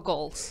yourself a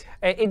goals?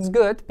 It's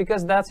good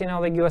because that's, you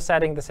know, like you are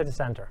setting the city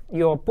center.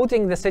 You're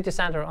putting the city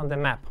center on the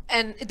map.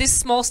 And these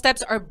small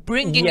steps are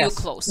bringing you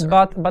closer.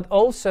 But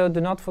also do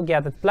not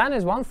forget that plan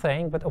is one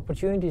thing, but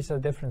opportunities are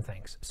different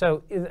things.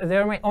 So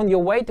on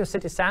your way to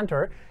city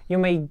center, you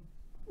may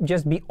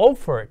just be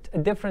offered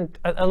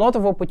a lot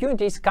of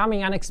opportunities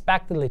coming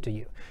unexpectedly to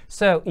you.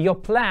 So your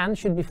plan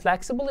should be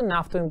flexible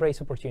enough to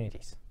embrace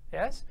opportunities.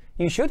 Yes,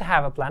 you should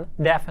have a plan,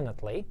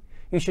 definitely.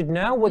 You should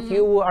know what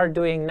you are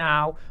doing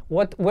now,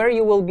 where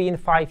you will be in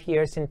 5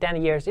 years, in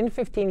 10 years, in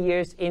 15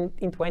 years, in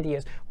 20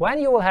 years. When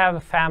you will have a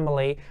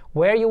family,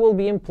 where you will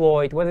be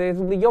employed, whether it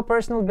will be your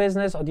personal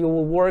business or you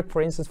will work,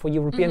 for instance, for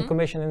European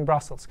Commission in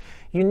Brussels.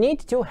 You need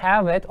to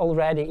have it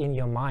already in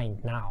your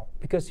mind now,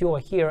 because you are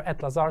here at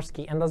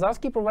Lazarski, and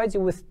Lazarski provides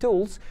you with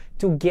tools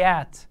to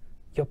get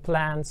your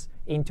plans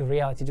into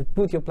reality, to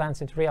put your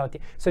plans into reality.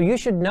 So you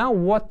should know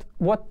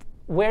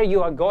where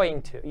you are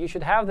going to. You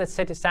should have that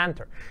city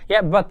center.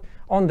 Yeah, but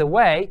on the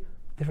way,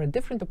 there are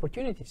different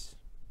opportunities.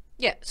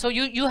 Yeah, so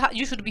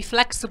you should be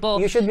flexible.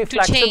 You should be to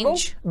flexible,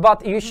 change.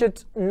 but you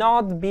should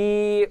not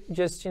be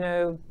just,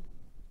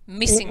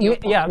 Missing your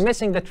point. Yeah,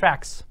 missing the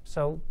tracks.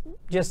 So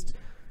just,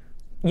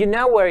 you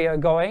know where you're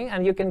going,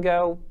 and you can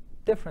go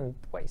different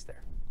ways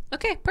there.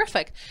 Okay,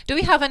 perfect. Do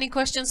we have any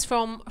questions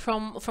from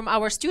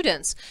our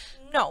students?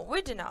 No,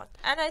 we do not.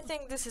 And I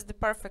think this is the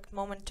perfect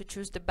moment to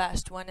choose the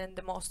best one and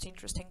the most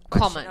interesting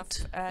question of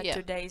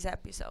today's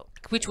episode.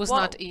 Which was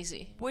not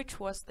easy. Which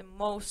was the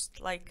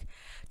most, like,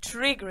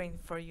 triggering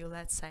for you,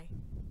 let's say?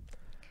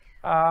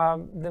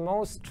 The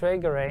most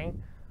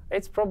triggering,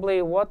 it's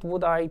probably what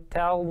would I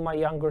tell my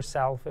younger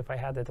self if I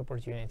had that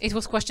opportunity. It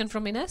was question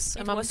from Ines?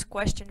 It was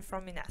question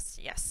from Ines,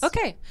 yes.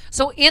 Okay,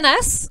 so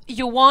Ines,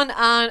 you won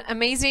an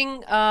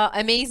amazing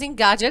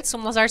gadgets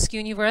from Lazarski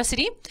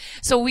University.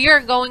 So we are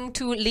going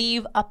to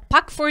leave a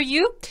pack for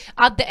you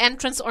at the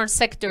entrance on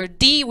sector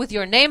D with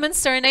your name and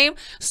surname.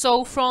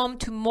 So from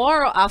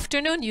tomorrow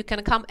afternoon, you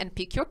can come and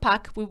pick your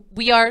pack.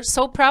 We are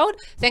so proud.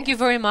 Thank you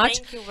very much.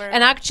 Thank you very much.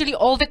 And actually,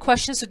 all the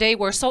questions today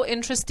were so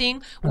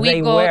interesting.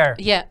 They were.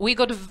 Yeah, we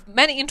got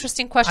many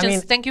interesting questions. I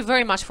mean, thank you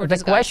very much for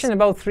this, guys. The question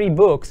about 3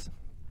 books,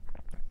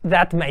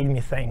 that made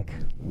me think.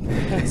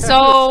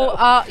 So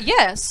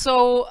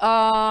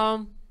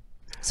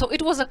so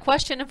it was a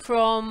question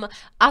from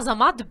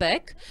Azamat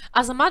Bek.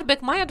 Azamat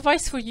Bek, my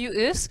advice for you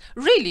is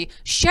really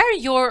share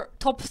your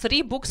top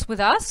 3 books with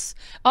us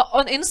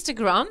on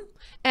Instagram.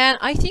 And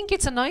I think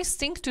it's a nice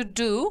thing to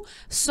do.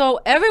 So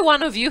every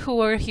one of you who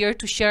are here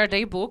to share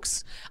their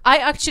books,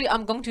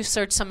 I'm going to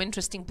search some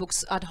interesting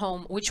books at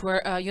home, which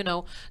were,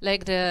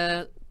 like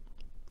the,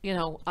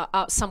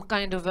 some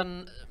kind of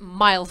a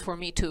mile for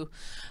me too.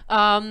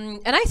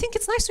 And I think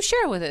it's nice to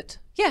share with it.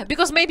 Yeah,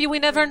 because maybe we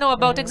never know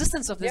about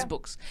existence of these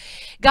books.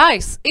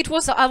 Guys, it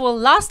was our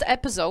last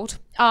episode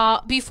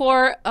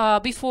before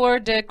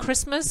the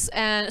Christmas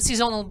and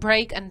seasonal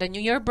break and the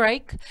New Year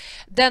break.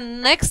 The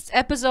next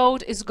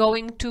episode is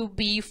going to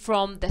be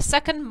from the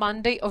 2nd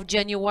Monday of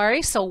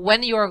January. So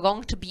when you are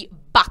going to be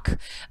back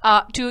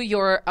to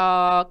your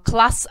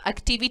class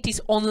activities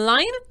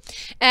online,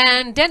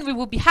 and then we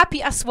will be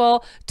happy as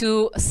well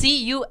to see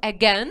you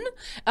again.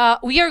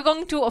 We are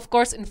going to, of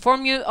course,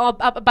 inform you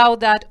about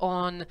that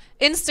on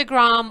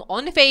Instagram,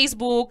 on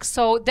Facebook,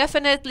 so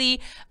definitely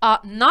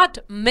not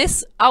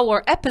miss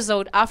our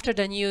episode after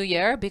the new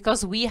year,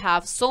 because we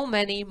have so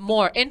many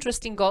more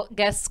interesting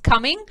guests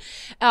coming.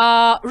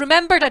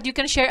 Remember that you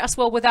can share as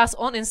well with us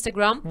on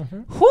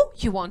Instagram who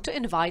you want to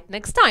invite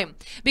next time,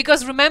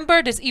 because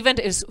remember, this event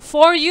is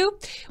for you.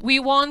 We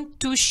want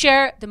to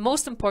share the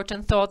most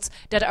important thoughts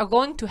that are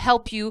going to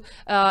help you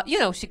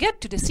to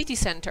get to the city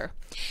center.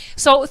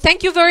 So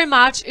thank you very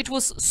much. It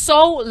was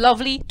so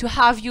lovely to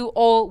have you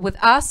all with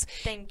us.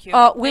 Thank you.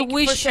 Thank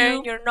you for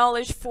sharing your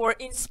knowledge, for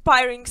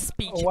inspiring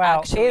speech. Wow,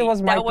 actually. it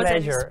was my pleasure.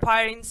 pleasure. That was an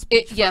inspiring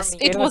speech. Yes, for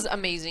me. it was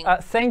amazing.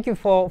 Thank you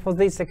for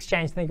this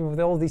exchange. Thank you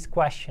for all these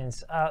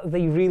questions.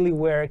 They really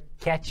were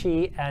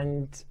catchy,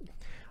 and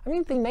I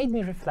mean, they made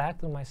me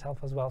reflect on myself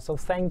as well. So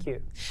thank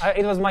you.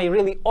 It was my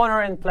really honor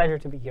and pleasure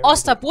to be here.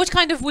 Ostap, what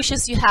kind of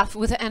wishes you have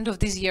with the end of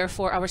this year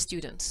for our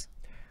students?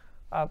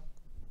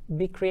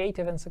 Be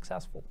creative and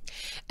successful.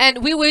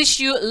 And we wish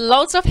you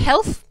lots of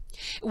health.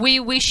 We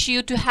wish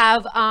you to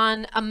have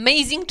an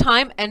amazing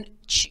time and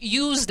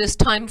use this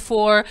time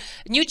for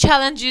new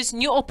challenges,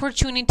 new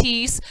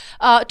opportunities,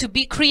 to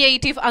be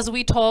creative as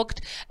we talked,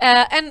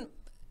 and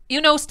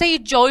stay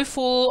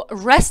joyful,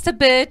 rest a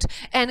bit,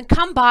 and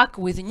come back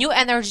with new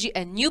energy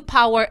and new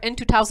power in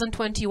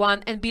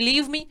 2021. And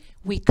believe me,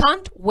 we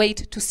can't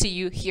wait to see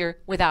you here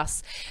with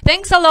us.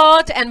 Thanks a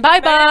lot, and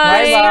bye-bye.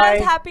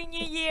 Bye-bye. Happy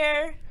New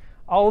Year.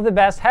 All the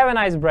best. Have a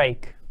nice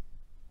break.